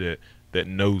us that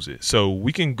knows it, so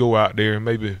we can go out there and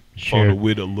maybe follow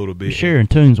with a little bit. You're sharing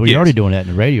tunes. Well, you're already doing that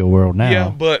in the radio world now. Yeah,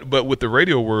 but with the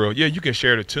radio world, yeah, you can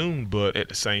share the tune, but at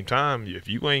the same time, if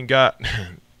you ain't got,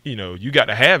 you got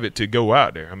to have it to go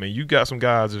out there. I mean, you got some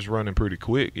guys that's running pretty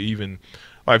quick. Even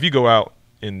like if you go out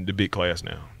in the big class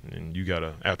now and you got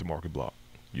an aftermarket block,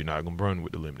 you're not gonna run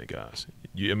with the limited guys.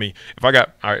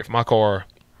 If my car,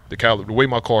 the way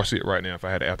my car sit right now, if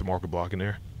I had an aftermarket block in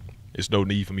there, it's no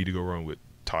need for me to go run with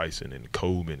Tyson and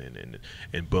Coleman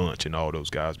and Bunch and all those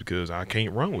guys, because I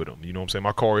can't run with them. You know what I'm saying?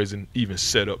 My car isn't even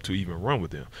set up to even run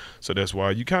with them. So that's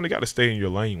why you kind of got to stay in your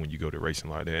lane when you go to racing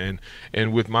like that.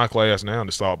 And with my class now,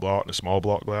 the stock block and the small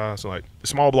block guys, like the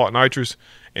small block nitrous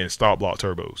and stock block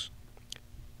turbos,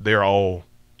 they're all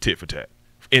tit for tat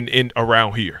in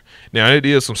around here. Now it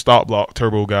is some stock block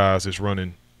turbo guys that's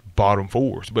running bottom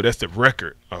fours, but that's the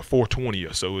record. 420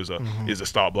 or so is a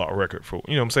stop block record for,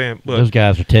 you know what I'm saying? But those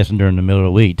guys are testing during the middle of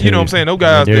the week too. You know what I'm saying? Those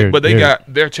guys, they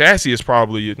got their chassis is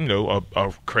probably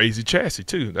a crazy chassis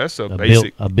too. That's a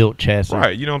basic built chassis,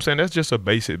 right? You know what I'm saying? That's just a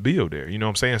basic build there. You know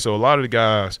what I'm saying? So a lot of the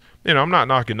guys, I'm not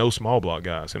knocking those small block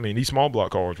guys. I mean, these small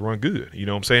block cars run good. You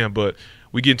know what I'm saying? But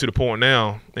we get to the point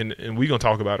now, and we're gonna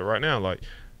talk about it right now. Like,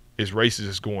 it's races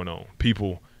that's going on.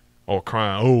 People are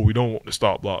crying, oh, we don't want the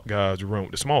stop block guys to run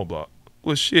with the small block.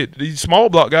 Well, shit, these small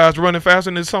block guys are running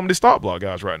faster than some of the stop block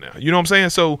guys right now. You know what I'm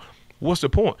saying? So what's the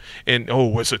point? And,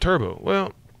 what's a turbo?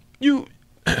 Well,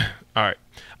 all right,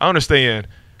 I understand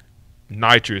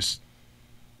nitrous.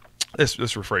 Let's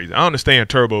rephrase it. I understand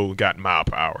turbo got mile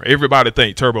per hour. Everybody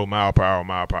think turbo mile per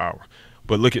hour.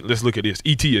 But let's look at this.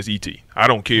 ET is ET. I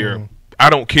don't care. Mm-hmm. I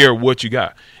don't care what you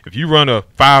got. If you run a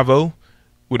 5.0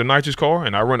 with a nitrous car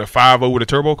and I run a 5.0 with a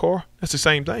turbo car, that's the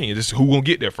same thing. It's just who gonna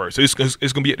get there first. So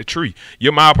it's gonna be at the tree.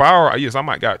 Your mile per hour, yes, I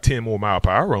might got 10 more mile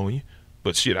per hour on you,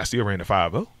 but shit, I still ran the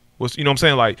 5.0. You know what I'm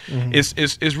saying? Like,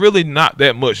 it's really not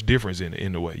that much difference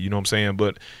in the way. You know what I'm saying?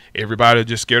 But everybody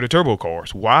just scared of turbo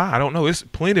cars. Why? I don't know. It's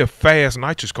plenty of fast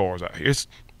nitrous cars out here.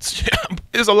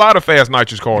 There's a lot of fast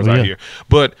nitrous cars out here.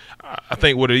 But I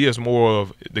think what it is more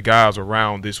of the guys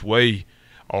around this way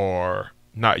are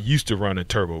not used to running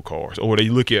turbo cars, or they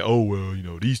look at,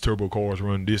 these turbo cars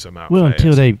run this amount. Well, fast.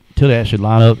 until they actually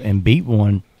line up and beat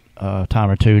one time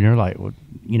or two, and they're like, well,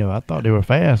 I thought they were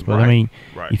fast, but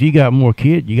if you got more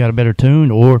kit, you got a better tune,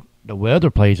 or the weather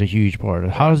plays a huge part.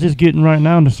 How is this getting right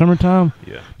now in the summertime?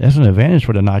 Yeah, that's an advantage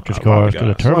for the nitrous cars to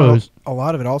the turbos. Well, a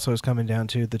lot of it also is coming down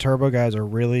to the turbo guys are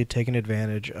really taking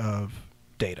advantage of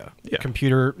data. Yeah.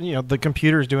 Computer, the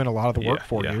computer is doing a lot of the work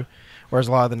for you. Whereas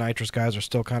a lot of the nitrous guys are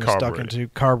still kind of stuck into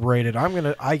carbureted.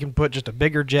 I can put just a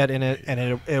bigger jet in it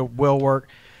and it will work.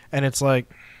 And it's like,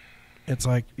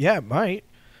 yeah, it might.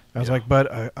 I was like, but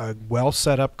a well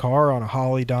set up car on a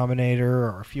Holly Dominator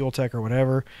or a Fuel Tech or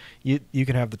whatever, you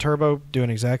can have the turbo doing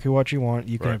exactly what you want.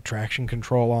 You can have traction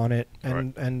control on it,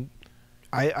 and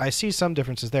I see some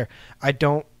differences there. I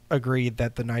don't agree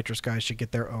that the nitrous guys should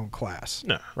get their own class.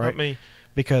 No, right? Not me.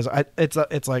 Because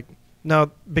it's like.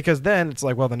 No, because then it's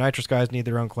like, well, the nitrous guys need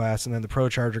their own class, and then the Pro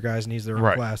Charger guys need their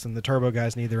own class, and the turbo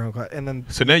guys need their own class, and then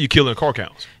so now you're killing car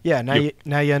counts. Yeah, now you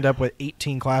end up with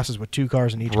 18 classes with 2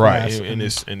 cars in each class,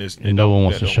 and no one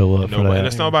wants to show up for that. And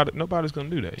it's nobody's going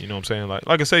to do that. You know what I'm saying?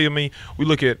 Like I say, we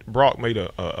look at Brock made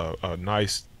a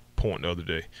nice point the other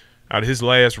day. Out of his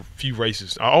last few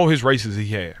races, all his races he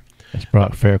had. That's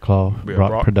Brock Fairclaw,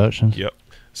 Brock Productions. Yep.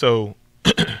 So.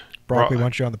 Brock, we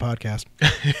want you on the podcast.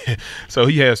 So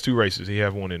he has 2 races. He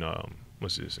has one in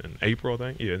in April, I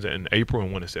think. Yeah, in April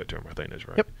and one in September. I think that's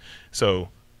right. Yep. So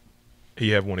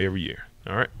he has one every year.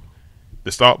 All right.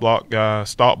 The stock block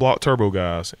turbo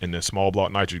guys, and the small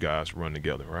block nitrous guys run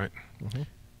together, right? Mm-hmm.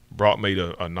 Brock made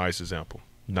a nice example.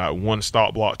 Not one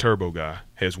stock block turbo guy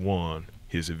has won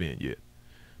his event yet.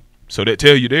 So that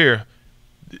tell you there.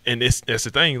 And that's the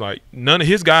thing. Like, none of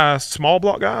his guys, small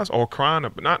block guys, are crying.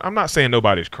 I'm not saying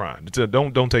nobody's crying.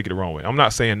 Don't take it the wrong way. I'm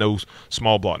not saying those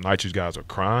small block nitrous guys are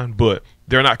crying, but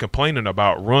they're not complaining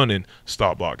about running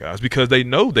stock block guys because they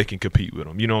know they can compete with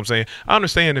them. You know what I'm saying? I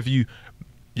understand if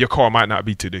your car might not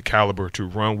be to the caliber to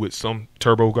run with some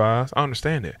turbo guys. I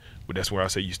understand that. But that's where I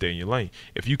say you stay in your lane.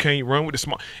 If you can't run with the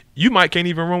small, you can't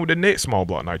even run with the next small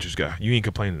block nitrous guy. You ain't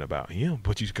complaining about him,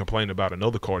 but you complain about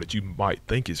another car that you might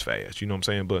think is fast. You know what I'm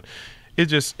saying? But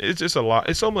it's just a lot.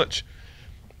 It's so much.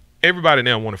 Everybody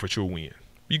now want to for sure win.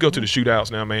 You go to the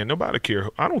shootouts now, man. Nobody care.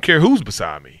 I don't care who's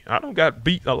beside me. I don't got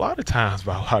beat a lot of times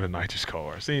by a lot of nitrous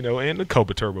cars, and the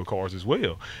Cobra Turbo cars as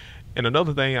well. And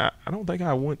another thing, I don't think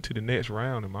I went to the next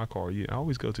round in my car yet. I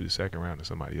always go to the second round in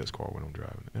somebody else's car when I'm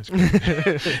driving. That's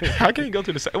crazy. I can't go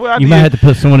to the second. Well, you might have to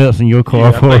put someone else in your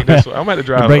car for it. I'm going to have to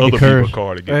drive other people's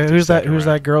car to get to who's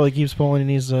that girl he keeps pulling?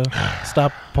 He needs to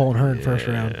stop pulling her in first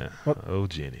round. Oh,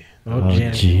 Jenny.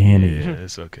 Jenny. Yeah,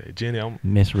 it's okay. Jenny,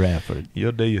 Miss Radford.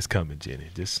 Your day is coming, Jenny.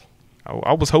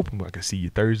 I was hoping I could see you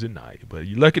Thursday night, but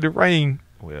you lucky the rain.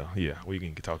 Well, yeah, we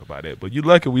can talk about that. But you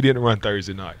lucky we didn't run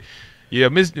Thursday night. Yeah,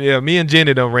 me and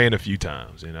Jenny done ran a few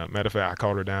times. And matter of fact, I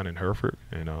caught her down in Hereford,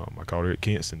 and I caught her at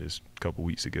Kinston this couple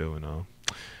weeks ago. And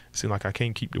it seems like I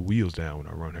can't keep the wheels down when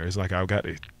I run her. It's like I got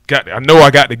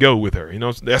to go with her.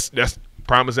 That's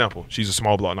prime example. She's a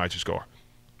small block nitrous car.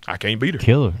 I can't beat her.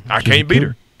 Killer. I can't beat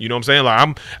her. You know what I'm saying?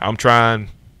 Like I'm trying.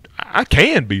 I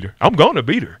can beat her. I'm going to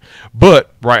beat her.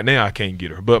 But right now I can't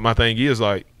get her. But my thing is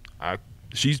like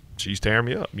she's tearing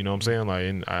me up. You know what I'm saying? Like,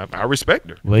 and I respect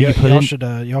her. Well, y'all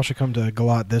should come to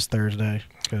Galat this Thursday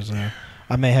because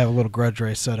I may have a little grudge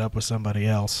race set up with somebody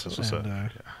else.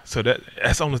 So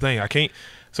that's the only thing I can't.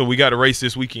 So we got a race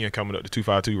this weekend coming up, the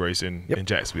 252 race in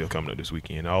Jacksonville coming up this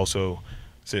weekend. Also,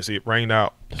 since it rained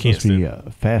out, it's supposed to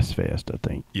be Fast, I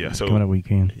think. Yeah, so coming up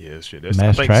weekend. Yeah, shit.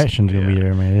 Mass Traction's gonna be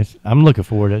there, man. I'm looking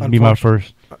forward to it. It'll be my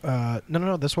first.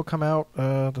 No. This will come out.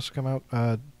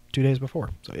 2 days before.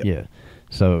 So yeah.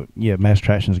 So Mass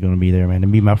Traction's gonna be there, man.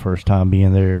 It'll be my first time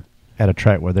being there at a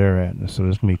track where they're at. So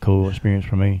it's gonna be a cool experience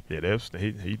for me. Yeah,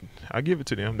 I give it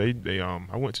to them.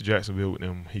 I went to Jacksonville with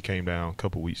them. He came down a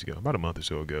couple weeks ago, about a month or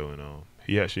so ago, and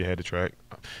he actually had the track.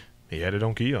 He had it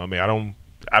on key. I mean,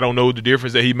 I don't know the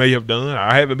difference that he may have done.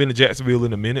 I haven't been to Jacksonville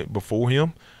in a minute before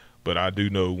him, but I do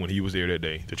know when he was there that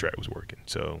day, the track was working.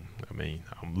 So, I mean,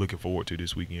 I'm looking forward to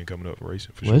this weekend coming up and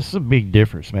racing for sure. Well, it's a big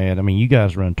difference, man. I mean, you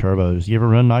guys run turbos. You ever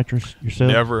run nitrous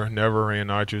yourself? Never ran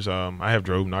nitrous. I have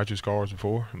drove nitrous cars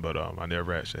before, but I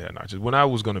never actually had nitrous. When I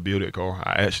was going to build that car,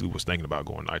 I actually was thinking about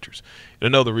going nitrous. And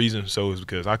another reason is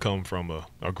because I come from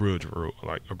a grudge world,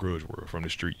 from the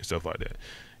street and stuff like that.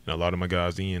 And a lot of my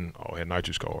guys all had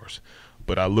nitrous cars.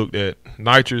 But I looked at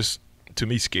nitrous, to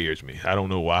me, scares me. I don't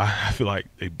know why. I feel like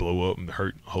they blow up and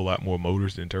hurt a whole lot more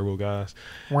motors than turbo guys.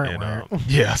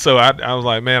 Yeah, so I was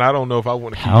like, man, I don't know if I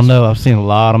want to keep. I don't know. I've seen a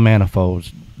lot of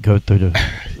manifolds go through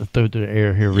the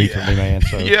air here recently, man.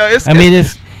 So yeah,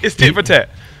 it's tit for tat.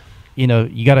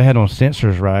 You got to have on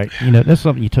sensors, right? That's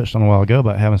something you touched on a while ago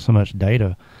about having so much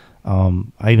data.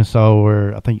 I even saw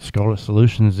where I think Scarlet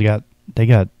Solutions they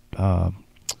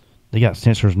got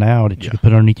sensors now that you can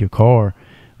put underneath your car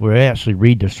where they actually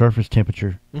read the surface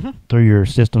temperature through your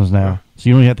systems now. So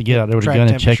you don't have to get out there with a gun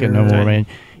and check it no more, man.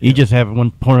 You just have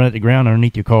one pointed at the ground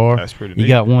underneath your car. That's pretty neat. You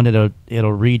got one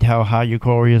it'll read how high your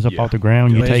car is up off the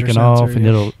ground. You're taking off, and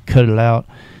it'll cut it out.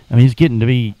 I mean, it's getting to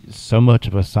be so much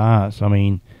of a science. I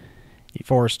mean,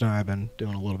 Forrest and I have been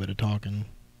doing a little bit of talking,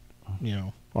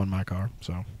 on my car.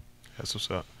 So that's what's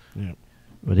up. Yeah.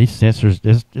 But these sensors,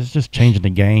 it's just changing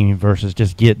the game versus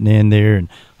just getting in there and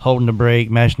holding the brake,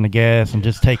 mashing the gas, and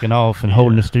just taking off and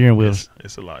holding the steering wheel.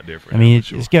 It's a lot different. I mean,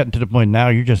 it's gotten to the point now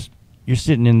you're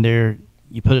sitting in there,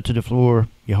 you put it to the floor,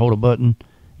 you hold a button,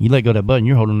 you let go of that button,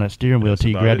 you're holding that steering wheel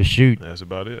till you grab the chute. That's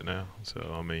about it now. So,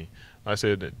 I mean, like I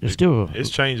said, it's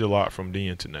changed a lot from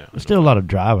then to now. There's still a lot of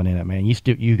driving in it, man.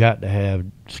 You got to have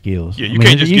skills. Yeah, you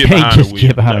can't just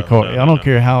get behind a car. I don't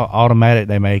care how automatic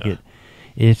they make it.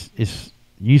 It's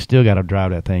you still got to drive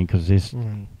that thing because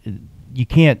you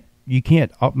can't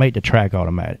make the track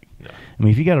automatic. No. I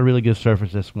mean, if you got a really good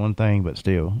surface, that's one thing, but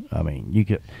still, I mean,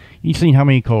 you've seen how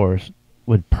many cars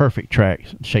with perfect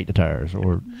tracks shake the tires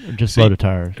or just blow the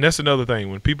tires. And that's another thing.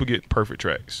 When people get perfect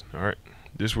tracks, all right,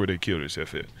 this is where they kill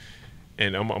themselves at.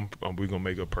 And we're gonna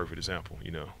make a perfect example.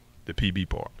 The PB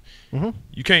part. Mm-hmm.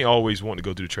 You can't always want to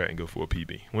go to the track and go for a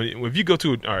PB. If you go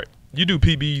to you do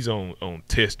PBs on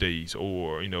test days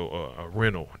or a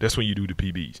rental. That's when you do the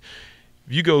PBs.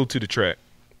 If you go to the track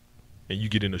and you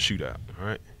get in a shootout, all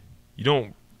right,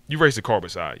 you race the car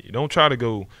beside you. Don't try to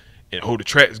go and the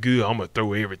track's good. I'm gonna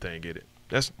throw everything at it.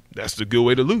 That's the good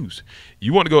way to lose.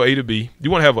 You want to go A to B. You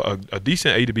want to have a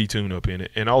decent A to B tune up in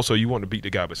it, and also you want to beat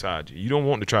the guy beside you. You don't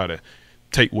want to try to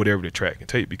take whatever the track can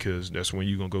take because that's when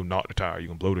you're gonna go knock the tire. You're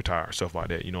gonna blow the tire, stuff like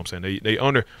that. You know what I'm saying?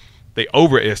 They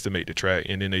overestimate the track,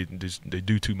 and then they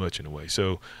do too much in a way.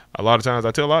 So a lot of times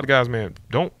I tell a lot of guys, man,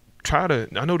 don't try to.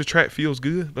 I know the track feels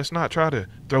good. Let's not try to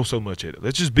throw so much at it.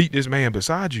 Let's just beat this man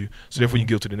beside you, so therefore you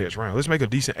can go to the next round. Let's make a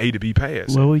decent A to B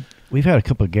pass. Well, we've had a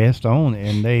couple of guests on,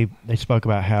 and they spoke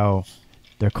about how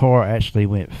their car actually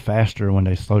went faster when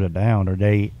they slowed it down, or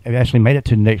they actually made it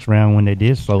to the next round when they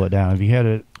did slow it down. Have you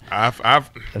had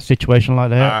a situation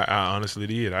like that? I honestly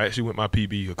did. I actually went my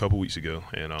PB a couple weeks ago,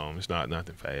 and it's not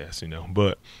nothing fast,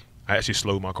 but I actually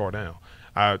slowed my car down.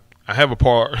 I have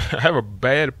a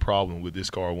bad problem with this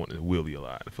car wanting to wheelie a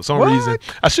lot. For some reason,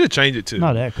 I should change it to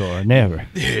not that car. Never.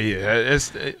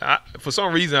 Yeah. For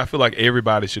some reason, I feel like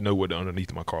everybody should know what the underneath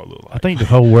of my car look like. I think the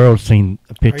whole world's seen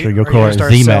a picture of your car at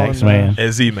Z-Max, man.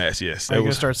 At Z-Max, yes. Are you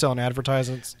going to start selling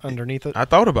advertisements underneath it? I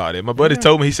thought about it. My buddy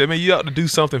told me, he said, man, you ought to do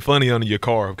something funny under your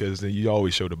car because you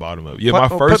always show the bottom of it. Yeah,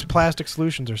 put plastic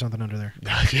solutions or something under there.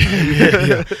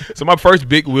 yeah. So my first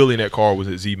big wheelie in that car was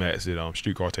at Z-Max at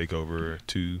Street Car Takeover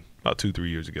about 2-3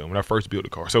 years ago when I first built the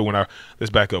car. So let's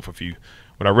back up for a few.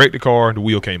 When I wrecked the car, the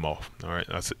wheel came off. All right,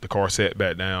 the car sat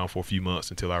back down for a few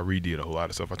months until I redid a whole lot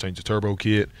of stuff. I changed the turbo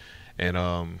kit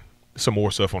and some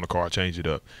more stuff on the car. I changed it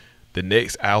up. The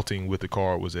next outing with the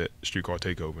car was at Street Car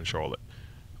Takeover in Charlotte.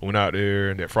 I went out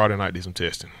there and that Friday night did some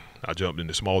testing. I jumped in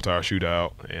the small tire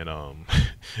shootout and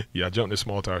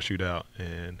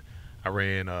I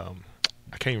ran.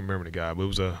 I can't remember the guy,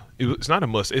 but it's not a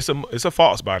Mustang. It's a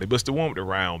Fox body, but it's the one with the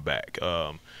round back.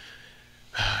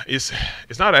 It's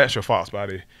not an actual Fox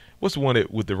body. What's the one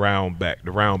with the round back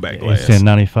glass? It's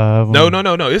 95. No.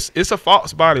 It's a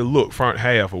Fox body look, front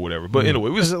half or whatever. But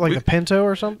anyway, is it like a Pinto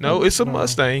or something? No, it's a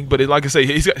Mustang. But like I say,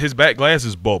 his back glass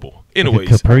is bubble.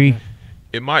 Anyways, like Capri.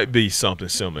 It might be something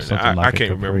similar. I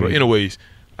can't remember. But anyways,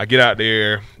 I get out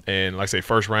there and like I say,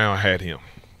 first round I had him.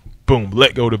 Boom,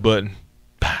 let go of the button.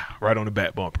 Right on the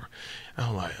back bumper.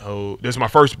 I'm like, oh, this is my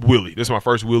first wheelie. This is my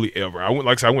first wheelie ever. I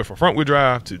went from front wheel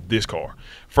drive to this car.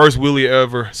 First wheelie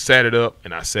ever, sat it up,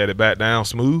 and I sat it back down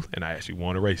smooth, and I actually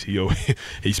won a race.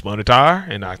 He spun a tire,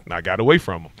 and I got away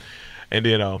from him. And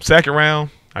then second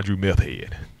round, I drew meth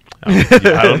head.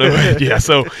 I don't know. Yeah,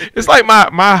 so it's like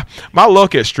my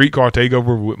luck at Street Car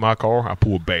Takeover with my car, I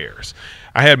pulled bears.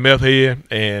 I had meth head,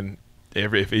 and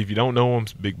if you don't know him,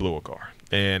 it's a big blower car.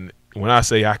 And when I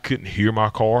say I couldn't hear my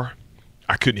car,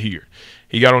 I couldn't hear.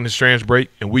 He got on his trans brake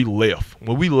and we left.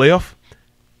 When we left,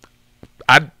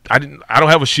 I don't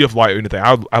have a shift light or anything.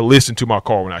 I listen to my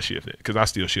car when I shift it because I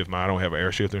still shift mine. I don't have an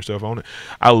air shifter and stuff on it.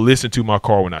 I listen to my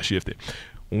car when I shift it.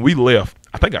 When we left,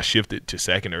 I think I shifted to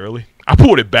second early. I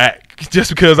pulled it back just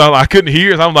because I couldn't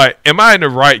hear. So I'm like, am I in the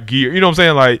right gear? You know what I'm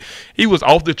saying? Like he was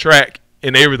off the track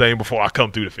and everything before I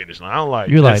come through the finish line. I'm like,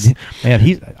 you're like, man,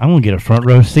 I'm gonna get a front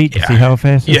row seat to see how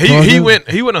fast. Yeah, he went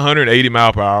 180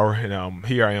 mile per hour, and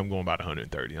here I am going about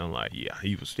 130. I'm like, yeah,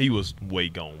 he was way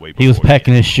gone, way. He was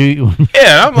packing his chute.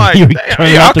 Yeah, I'm like, damn,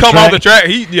 I come off the track.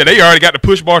 They already got the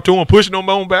push bar to him, pushing on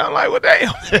my own back. I'm like, what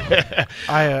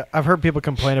damn. I've heard people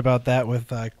complain about that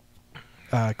with.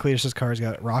 Cletus's car's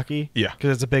got Rocky. Yeah.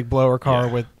 Because it's a big blower car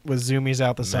with zoomies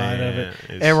out the side of it.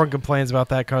 Everyone complains about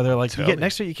that car. They're like, you get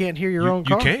next to it, you can't hear your own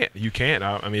car. You can't.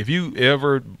 I mean, if you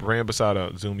ever ran beside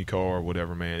a zoomy car or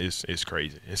whatever, man, it's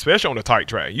crazy. Especially on a tight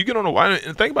track. You get on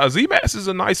and think about it, Z-Max is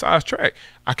a nice size track.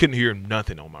 I couldn't hear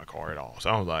nothing on my car at all.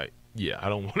 So I was like, yeah, I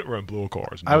don't want to run blower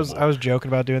cars. I was joking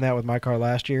about doing that with my car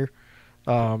last year.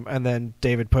 And then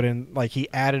David put in, he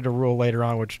added a rule later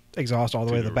on which exhaust all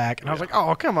the way to the back. And I was like,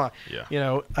 oh, come on.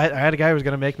 Yeah. I had a guy who was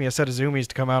going to make me a set of zoomies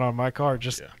to come out on my car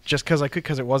just because I could,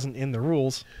 because it wasn't in the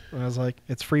rules. And I was like,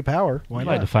 it's free power. Why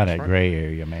not? Like to find that gray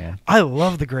area, man. I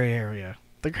love the gray area.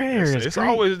 The gray area is it's great.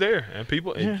 always there. And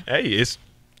people,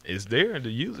 it's there to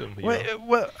use them.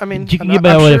 Well, I mean, you can get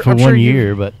by with it for 1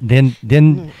 year, but then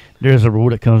there's a rule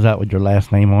that comes out with your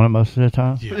last name on it most of the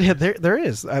time. Yeah, there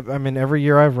is. I mean, every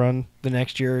year I've run, the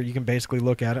next year you can basically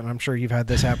look at it, and I'm sure you've had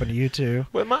this happen to you too.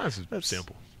 Well, mine's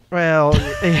simple. Well,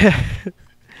 yeah.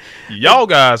 Y'all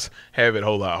guys have it a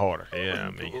whole lot harder. Yeah, I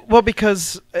mean. Well,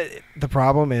 because the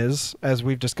problem is, as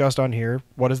we've discussed on here,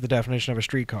 what is the definition of a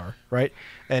street car, right?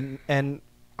 And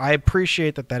I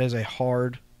appreciate that is a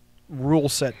hard rule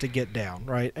set to get down,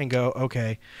 right? And go,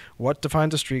 okay, what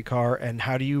defines a street car, and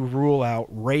how do you rule out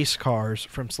race cars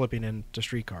from slipping into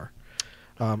street car?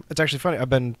 It's actually funny. I've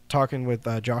been talking with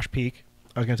Josh Peak.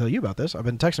 I was going to tell you about this. I've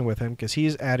been texting with him because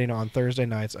he's adding on Thursday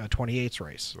nights a 28s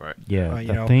race. Right. Yeah.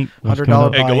 I think $100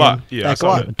 buy-in. Yeah,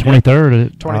 Galot.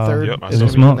 23rd. 23rd.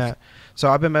 This month. That. So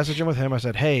I've been messaging with him. I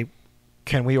said, hey,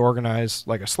 can we organize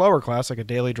like a slower class, like a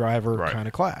daily driver kind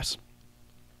of class?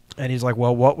 And he's like,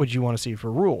 well, what would you want to see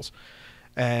for rules?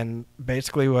 And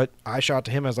basically what I shot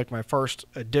to him as like my first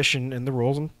addition in the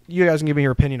rules, and you guys can give me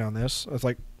your opinion on this. It's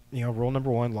like, rule number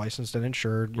 1, licensed and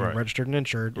insured, registered and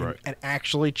insured, and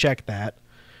actually check that,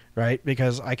 right?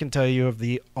 Because I can tell you of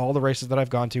all the races that I've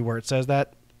gone to where it says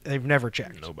that, they've never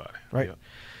checked. Nobody. Right?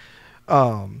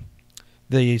 Yeah.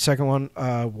 The second one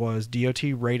was DOT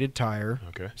rated tire.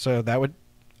 Okay. So that would,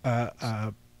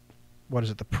 what is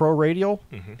it? The Pro Radial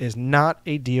is not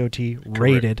a DOT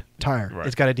rated tire. Right.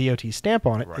 It's got a DOT stamp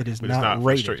on it. Right. It is not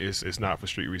rated. It's not for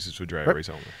street races, for drag race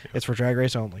only. Yeah. It's for drag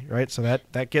race only, right? So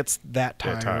that gets that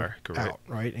tire out,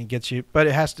 right, and gets you. But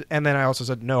it has to. And then I also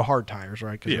said no hard tires,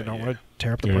 right? Because we don't want to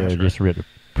tear up the pressure. Just read the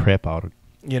prep out.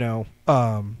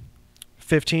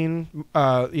 15,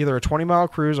 either a 20-mile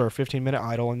cruise or a 15-minute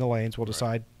idle in the lanes. We'll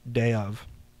decide day of,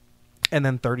 and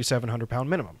then 3,700 pound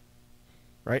minimum,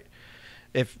 right?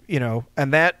 If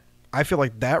and that, I feel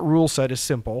like that rule set is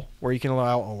simple, where you can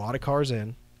allow a lot of cars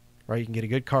in, right? You can get a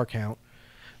good car count,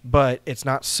 but it's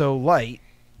not so light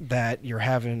that you're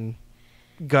having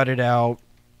gutted out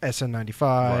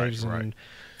SN95s and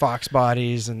Fox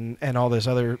bodies and all this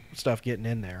other stuff getting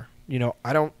in there.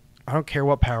 I don't care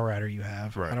what power adder you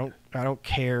have. Right. I don't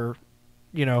care,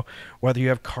 whether you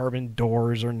have carbon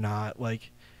doors or not.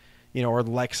 Or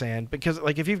Lexan, because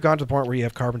if you've gone to the point where you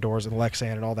have carbon doors and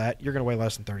Lexan and all that, you're going to weigh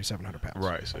less than 3,700 pounds.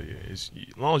 Right. So as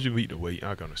long as you meet the weight,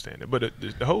 I can understand it. But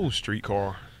the whole street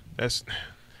car, that's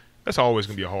always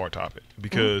going to be a hard topic,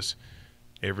 because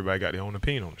everybody got their own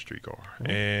opinion on the street car,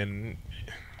 and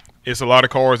it's a lot of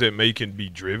cars that can be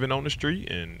driven on the street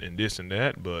and this and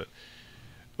that. But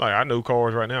I know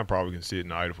cars right now probably can sit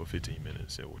in idle for 15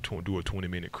 minutes and do a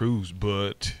 20-minute cruise,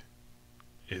 but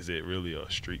is it really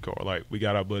a street car? We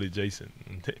got our buddy Jason.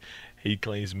 He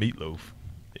claims Meatloaf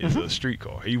is a street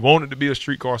car. He wanted to be a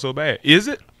street car so bad. Is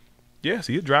it? Yes,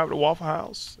 he'd drive to Waffle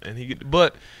House,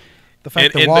 but the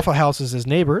fact that Waffle House is his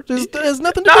neighbor has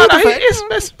nothing to do with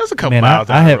it. That's a couple miles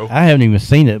down the road. I haven't even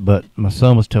seen it, but my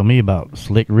son was telling me about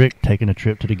Slick Rick taking a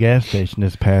trip to the gas station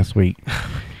this past week.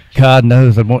 God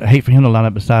knows, I hate for him to line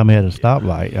up beside me at a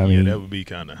stoplight. I mean, that would be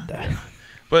kind of.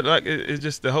 But it's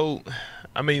just the whole.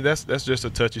 I mean, that's just a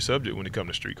touchy subject when it comes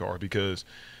to street cars, because,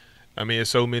 it's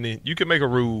so many. You can make a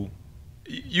rule.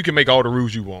 You can make all the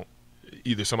rules you want.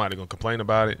 Either somebody gonna complain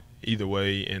about it, either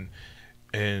way,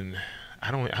 and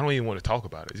I don't even want to talk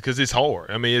about it, because it's hard.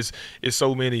 It's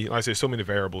so many. Like I said, so many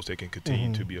variables that can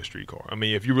continue to be a street car.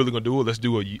 If you're really gonna do it, let's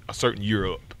do a certain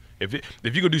year up. If you're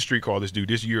gonna do street car, let's do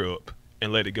this year up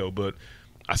and let it go. But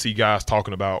I see guys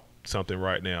talking about something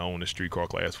right now on the street car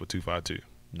class for 252.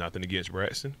 Nothing against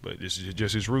Braxton, but this is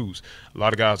just his rules. A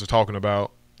lot of guys are talking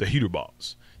about the heater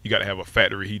box. You got to have a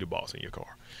factory heater box in your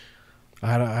car.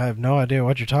 I have no idea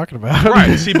what you're talking about.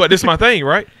 Right. See, but this is my thing,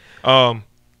 right?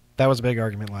 That was a big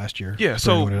argument last year. Yeah.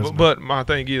 So, but my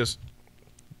thing is,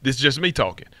 this is just me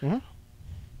talking. Mm-hmm.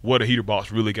 What a heater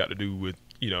box really got to do with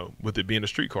it being a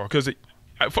street car? Because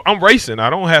I'm racing. I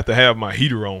don't have to have my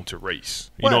heater on to race.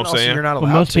 You know what I'm saying? You're not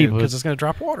allowed to, because it's going to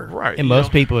drop water. Right. And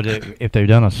most people, if they've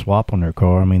done a swap on their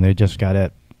car, they just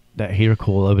got that heater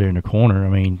coil over there in the corner.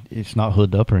 It's not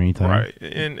hooked up or anything. Right.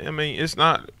 And it's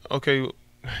not okay.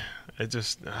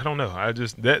 I don't know.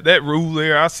 That rule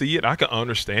there, I see it. I can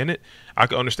understand it. I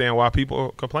can understand why people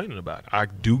are complaining about it. I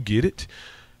do get it.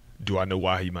 Do I know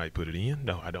why he might put it in?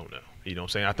 No, I don't know. You know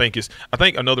what I'm saying? I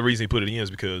think another reason he put it in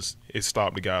is because it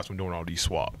stopped the guys from doing all these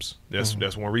swaps.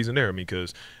 That's one reason there.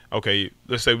 Because, okay,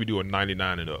 let's say we do a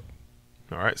 99 and up.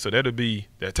 All right, so that'll be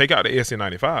that. Take out the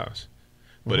SN95s,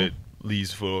 but it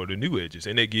leaves for the new edges,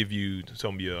 and they give you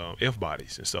some of your F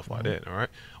bodies and stuff like that. All right.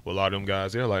 Well, a lot of them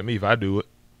guys, they're like me. If I do it,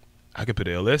 I can put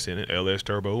LS in it, LS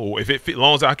turbo, or if it fit, as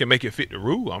long as I can make it fit the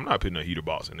rule, I'm not putting a heater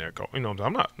box in there. I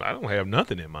don't have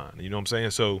nothing in mind. You know what I'm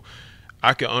saying? So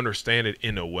I can understand it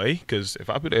in a way, because if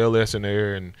I put the LS in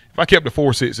there and if I kept the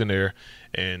 4.6 in there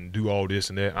and do all this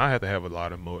and that, I have to have a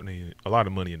lot of money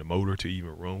in the motor to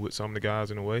even run with some of the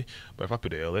guys in a way. But if I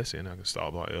put the LS in, I can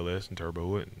stop like LS and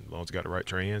turbo it, and as long as it's got the right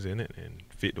trans in it and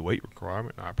fit the weight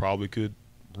requirement, I probably could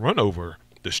run over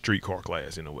the street car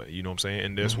class in a way. You know what I'm saying?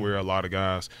 And that's where a lot of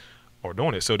guys are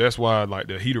doing it. So that's why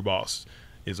the heater box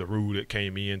is a rule that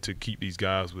came in to keep these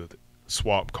guys with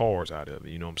swap cars out of it.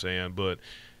 You know what I'm saying? But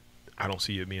I don't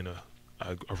see it being a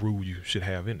rule you should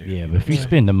have in there. Yeah, but if you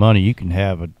spend the money, you can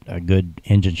have a good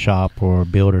engine shop or a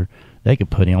builder. They could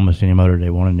put in almost any motor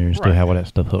they want in there and still have all that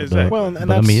stuff hooked up. Well,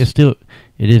 but it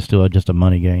is still just a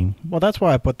money game. Well, that's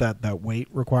why I put that weight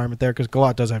requirement there, because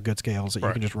Galot does have good scales that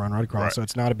you can just run right across, so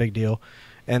it's not a big deal.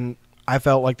 And I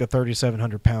felt like the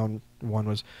 3,700 pound one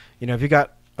was, if you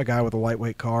got a guy with a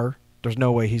lightweight car, there's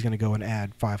no way he's going to go and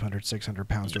add 500, 600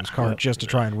 pounds to his car just to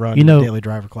try and run the daily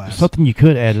driver class. Something you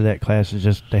could add to that class is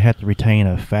just they have to retain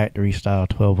a factory-style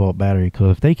 12-volt battery,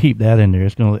 because if they keep that in there,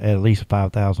 it's going to add at least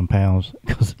 5,000 pounds,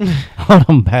 because all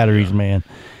them batteries, man,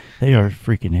 they are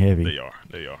freaking heavy.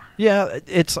 They are. Yeah,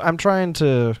 I'm trying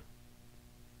to...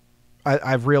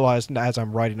 I've realized as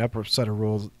I'm writing up a set of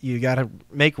rules, you got to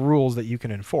make rules that you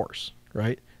can enforce,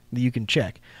 right? You can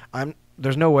check.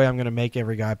 There's no way I'm going to make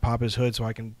every guy pop his hood so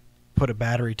I can put a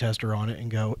battery tester on it and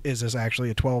go, is this actually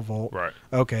a 12 volt? Right.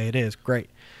 Okay, it is. Great.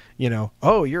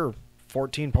 Oh, you're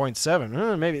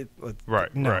 14.7. Maybe.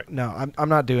 Right. No, I'm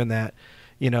not doing that.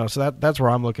 So that's where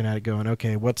I'm looking at it going,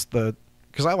 okay,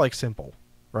 because I like simple,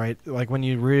 right? Like when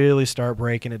you really start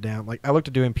breaking it down, like I looked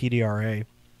at doing PDRA,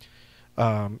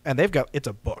 and it's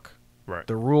a book. Right.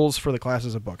 The rules for the class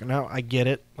is a book. And now I get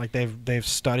it. Like they've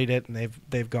studied it and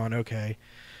they've gone, okay,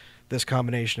 this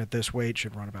combination at this weight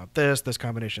should run about this. This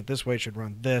combination at this weight should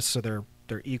run this. So they're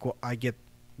equal. I get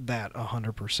that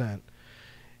 100%.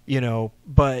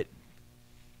 But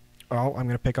I'm going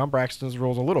to pick on Braxton's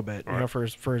rules a little bit. Right.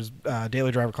 For his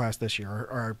daily driver class this year,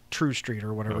 or True Street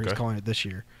or whatever he's calling it this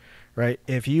year, right?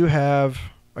 If you have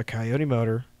a Coyote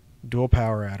motor, dual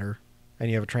power adder, and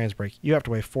you have a trans brake, you have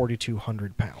to weigh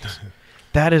 4,200 pounds.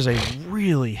 That is a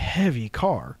really heavy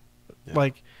car. Yeah.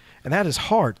 And that is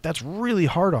hard. That's really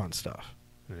hard on stuff.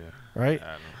 Yeah. Right?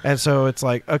 And so it's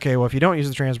like, okay, well, if you don't use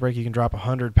the trans brake, you can drop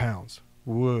 100 pounds.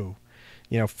 Woo.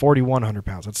 4,100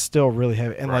 pounds. That's still really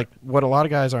heavy. And, right. What a lot of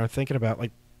guys aren't thinking about,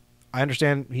 I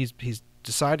understand he's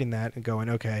deciding that and going,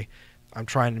 okay, I'm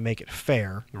trying to make it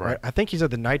fair. Right? I think he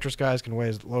said the nitrous guys can weigh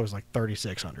as low as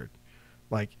 3,600.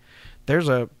 There's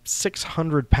a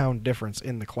 600-pound difference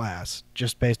in the class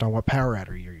just based on what power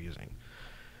adder you're using.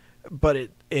 But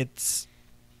it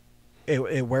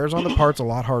wears on the parts a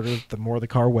lot harder the more the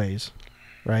car weighs,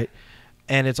 right?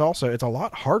 And it's a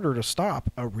lot harder to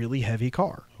stop a really heavy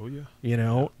car. Oh yeah.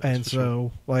 Yeah, and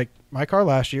so sure. My car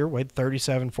last year weighed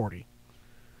 3,740.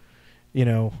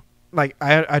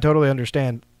 I totally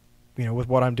understand. With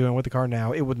what I'm doing with the car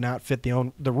now, it would not fit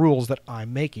the rules that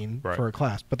I'm making for a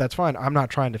class. But that's fine. I'm not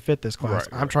trying to fit this class.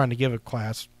 I'm trying to give a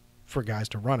class for guys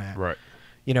to run at. Right.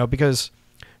 Because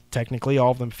technically all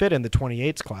of them fit in the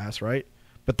 28s class, right?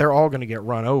 But they're all going to get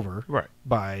run over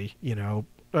by,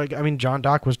 John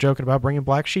Dock was joking about bringing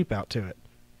Black Sheep out to it.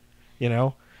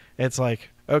 It's like,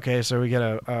 okay, so we get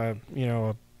a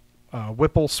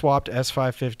Whipple swapped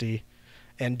S550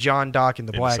 and John Dock in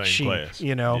the Black Sheep, class.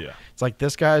 Yeah. It's like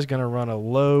this guy's going to run a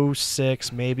low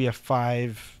 6, maybe a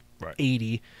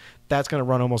 580. That's going to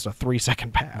run almost a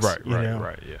 3-second pass. Right,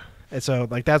 yeah. And so,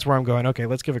 that's where I'm going, okay,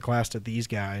 let's give a class to these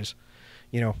guys.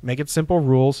 Make it simple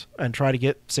rules and try to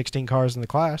get 16 cars in the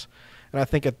class. And I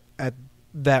think at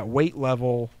that weight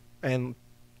level and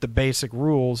the basic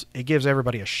rules, it gives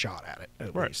everybody a shot at it,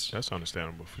 at least. That's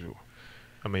understandable for sure.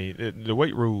 The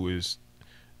weight rule is...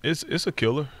 It's a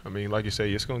killer. Like you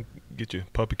say, it's going to get your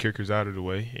puppy kickers out of the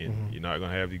way, and you're not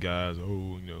going to have these guys,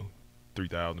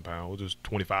 3,000 pound or just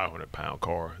 2,500 pound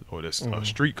car or this a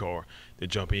street car that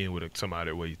jump in with somebody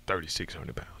that weighs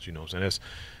 3,600 pounds. You know what I'm saying?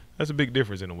 That's a big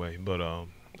difference in a way. But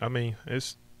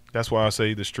that's why I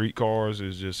say the street cars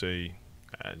is just a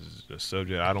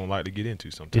subject I don't like to get into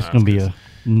sometimes. It's going to be a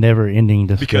never-ending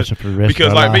discussion for the rest of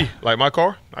our life. Because like my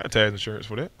car, I had tax insurance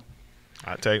for that.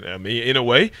 In a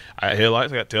way, I had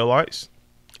headlights, I got tail lights.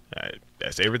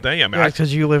 That's everything.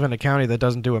 Because you live in a county that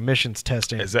doesn't do emissions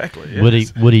testing. Exactly.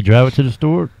 Yes. Would he drive it to the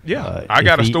store? Yeah, I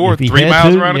got a store 3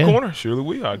 miles around the corner. Surely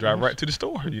will. I'll drive right to the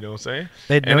store. You know what I'm saying?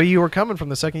 They'd know you were coming from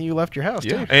the second you left your house.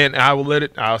 Yeah, too. and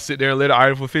I'll sit there and let it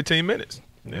idle for 15 minutes.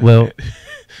 Yeah. Well,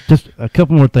 just a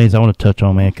couple more things I want to touch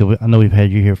on, man. Because I know we've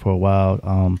had you here for a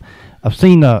while. I've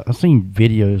seen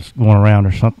videos going around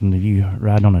or something of you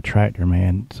riding on a tractor,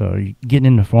 man. So are you getting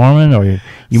into farming, or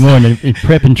you more in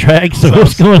prepping tracks? So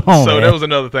what's going on? So man? That was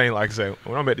another thing. Like I say,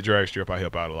 when I'm at the drag strip, I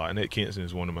help out a lot. And at Kinston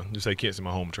is one of my. Just say Kinston,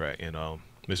 my home track, and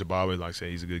Mr. Bobby, like I say,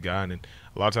 he's a good guy. And then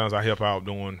a lot of times I help out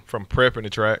doing from prepping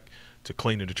the track to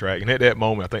cleaning the track. And at that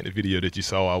moment, I think the video that you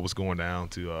saw, I was going down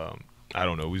to. I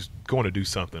don't know. We was going to do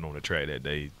something on the track that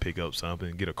day, pick up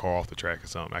something, get a car off the track or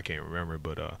something. I can't remember,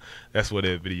 but that's what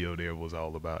that video there was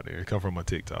all about. There, it come from my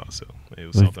TikTok, so it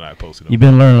was something I posted. You've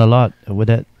been learning a lot with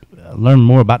that. Learn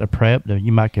more about the prep that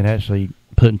you might can actually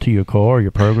put into your car or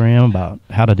your program about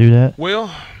how to do that.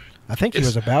 Well, I think he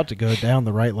was about to go down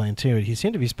the right lane too. He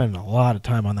seemed to be spending a lot of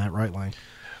time on that right lane.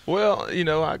 Well,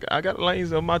 I got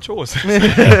lanes of my choice,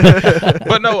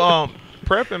 but no,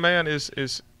 prepping, man, is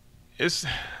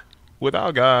with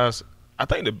our guys, I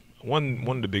think one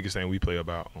of the biggest things we play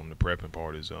about on the prepping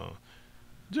part is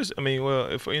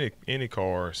if for any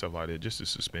car or stuff like that, just the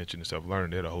suspension and stuff, learning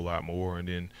that a whole lot more, and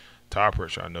then tire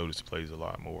pressure I noticed plays a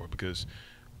lot more because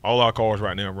all our cars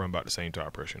right now run about the same tire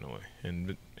pressure in a way,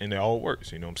 and it all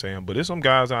works, you know what I'm saying? But there's some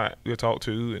guys I talk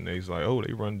to and they's like, oh,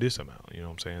 they run this amount, you know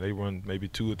what I'm saying? They run maybe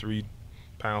 2 or 3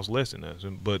 pounds less than us,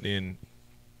 but then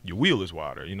your wheel is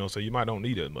wider, so you might don't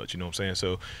need as much, you know what I'm saying?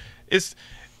 So it's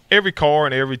every car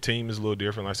and every team is a little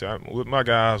different. Like I said, with my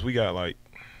guys, we got like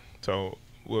So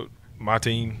what my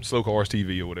team, Slow Cars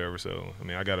TV or whatever. So I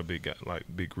mean, I got a big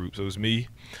group. So it's me,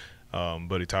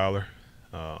 Buddy Tyler,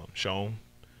 Sean,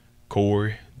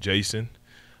 Corey, Jason,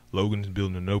 Logan's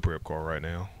building a no prep car right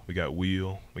now. We got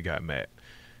Will, we got Matt,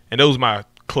 and those are my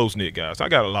close knit guys. I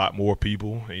got a lot more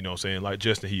people. You know what I'm saying? Like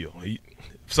Justin Hill.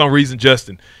 For some reason,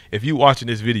 Justin, if you watching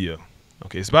this video,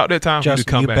 okay, it's about that time for you to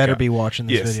come back out. You better be watching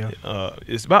this video.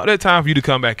 It's about that time for you to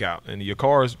come back out. And your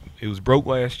car it was broke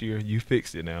last year. You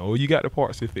fixed it now. Or you got the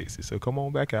parts to fix it. So come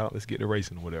on back out. Let's get the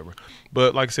racing or whatever.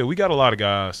 But like I said, we got a lot of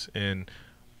guys, and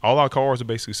all our cars are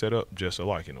basically set up just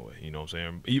alike in a way. You know what I'm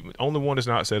saying? Even only one that's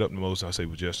not set up the most, I say,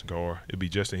 was Justin car. It'd be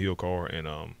Justin Hill car and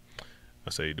I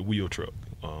say the wheel truck,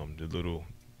 the little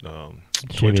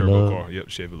twin turbo car. Yep,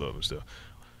 Chevy Love and stuff.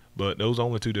 But those are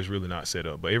only two that's really not set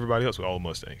up. But everybody else, we're all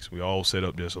Mustangs. We all set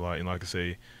up just alike. And like I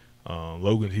say,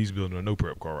 Logan, he's building a no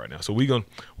prep car right now. So we're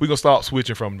gonna stop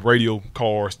switching from radio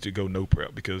cars to go no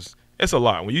prep, because it's a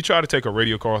lot. When you try to take a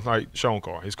radio car, like Sean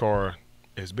car, his car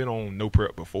has been on no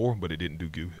prep before, but it didn't do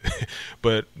good.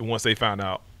 But once they found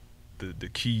out the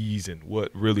keys and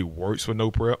what really works for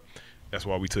no prep, that's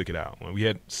why we took it out. When we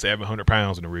had 700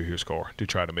 pounds in the rear of his car to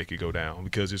try to make it go down,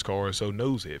 because his car is so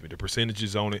nose heavy. The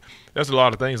percentages on it, that's a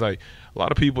lot of things. Like a lot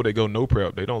of people that go no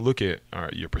prep, they don't look at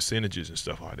your percentages and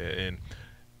stuff like that. And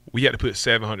we had to put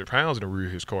 700 pounds in the rear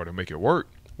of his car to make it work.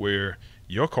 Where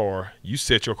your car, you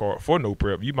set your car up for no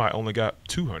prep, you might only got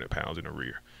 200 pounds in the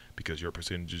rear, because your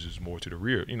percentages is more to the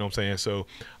rear. You know what I'm saying? So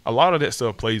a lot of that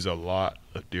stuff plays a lot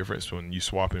of difference when you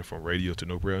swapping from radio to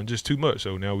no prep, and just too much.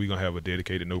 So now we're going to have a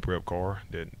dedicated no prep car.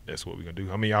 That's what we're going to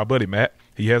do. I mean, our buddy Matt,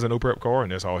 he has a no prep car,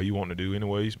 and that's all he wanted to do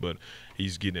anyways, but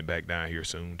he's getting it back down here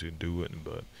soon to do it.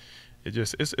 But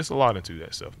it's a lot into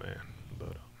that stuff, man.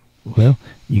 But well,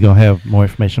 you going to have more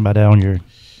information about that on your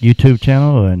YouTube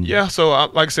channel? And yeah, so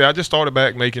like I said, I just started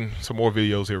back making some more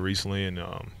videos here recently, and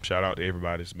shout out to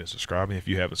everybody that's been subscribing. If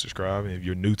you haven't subscribed, and if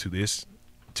you're new to this,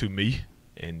 to me,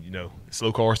 and you know,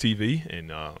 Slow Cars TV,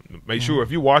 and make sure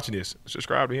if you're watching this,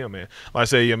 subscribe to him, man. Like I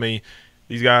say, I mean,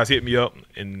 these guys hit me up,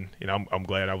 and you know, I'm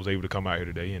glad I was able to come out here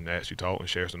today and actually talk and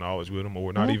share some knowledge with them,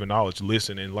 or not even knowledge,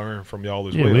 listen and learn from y'all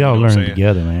as well. Yeah, we all learn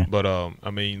together, man. But I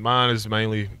mean, mine is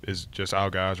mainly just our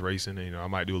guys racing. And, you know, I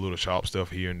might do a little shop stuff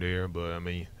here and there, but I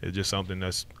mean, it's just something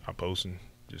that's I post and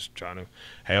just trying to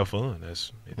have fun.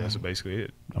 That's basically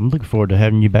it. I'm looking forward to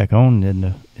having you back on in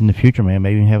the future, man.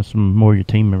 Maybe have some more of your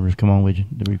team members come on with you.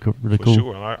 That'd be really cool. For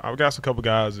sure. I've got a couple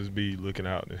guys that's be looking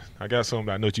out. I got some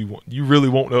that I know you really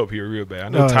want up here real bad. I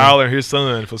know Tyler and his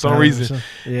son, for some reason,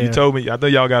 you told me. I know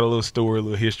y'all got a little story, a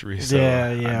little history. So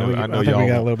I think we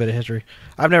got a little bit of history.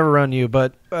 I've never run you,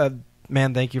 but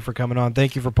man, thank you for coming on.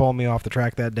 Thank you for pulling me off the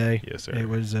track that day. Yes, sir. It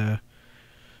was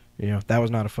you know, that was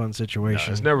not a fun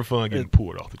situation. No, it's never fun getting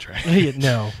pulled off the track.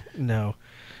 No.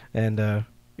 And,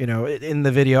 you know, in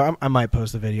the video, I might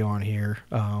post the video on here.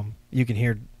 You can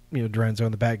hear, you know, Darenzo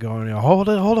in the back going, you know, hold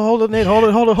it, Nate,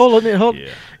 hold it. Yeah.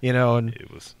 You know, and,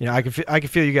 it was, you know, I could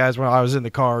feel you guys when I was in the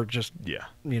car just, you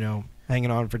know, hanging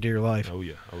on for dear life. Oh,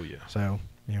 yeah. So,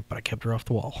 you know, but I kept her off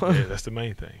the wall. Yeah, that's the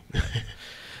main thing.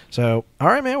 So, all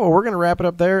right, man. Well, we're going to wrap it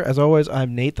up there. As always,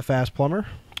 I'm Nate, the Fast Plumber.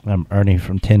 I'm Ernie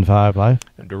from 10-5 Live.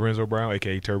 I'm Darenzo Brown,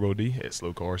 a.k.a. TurboDee at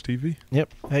Slow Cars TV.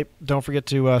 Yep. Hey, don't forget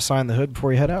to sign the hood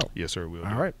before you head out. Yes, sir. We'll.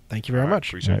 All right. Thank you very much.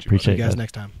 Appreciate you. See you guys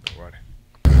next time. All righty.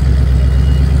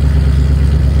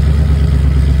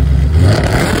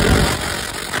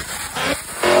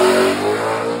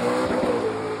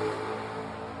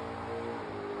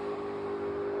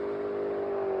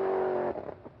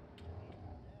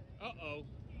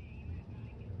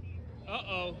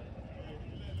 Uh-oh.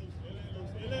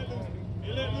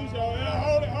 Let loose, y'all.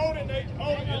 Hold it, Nate.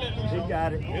 Hold it. He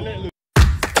got it.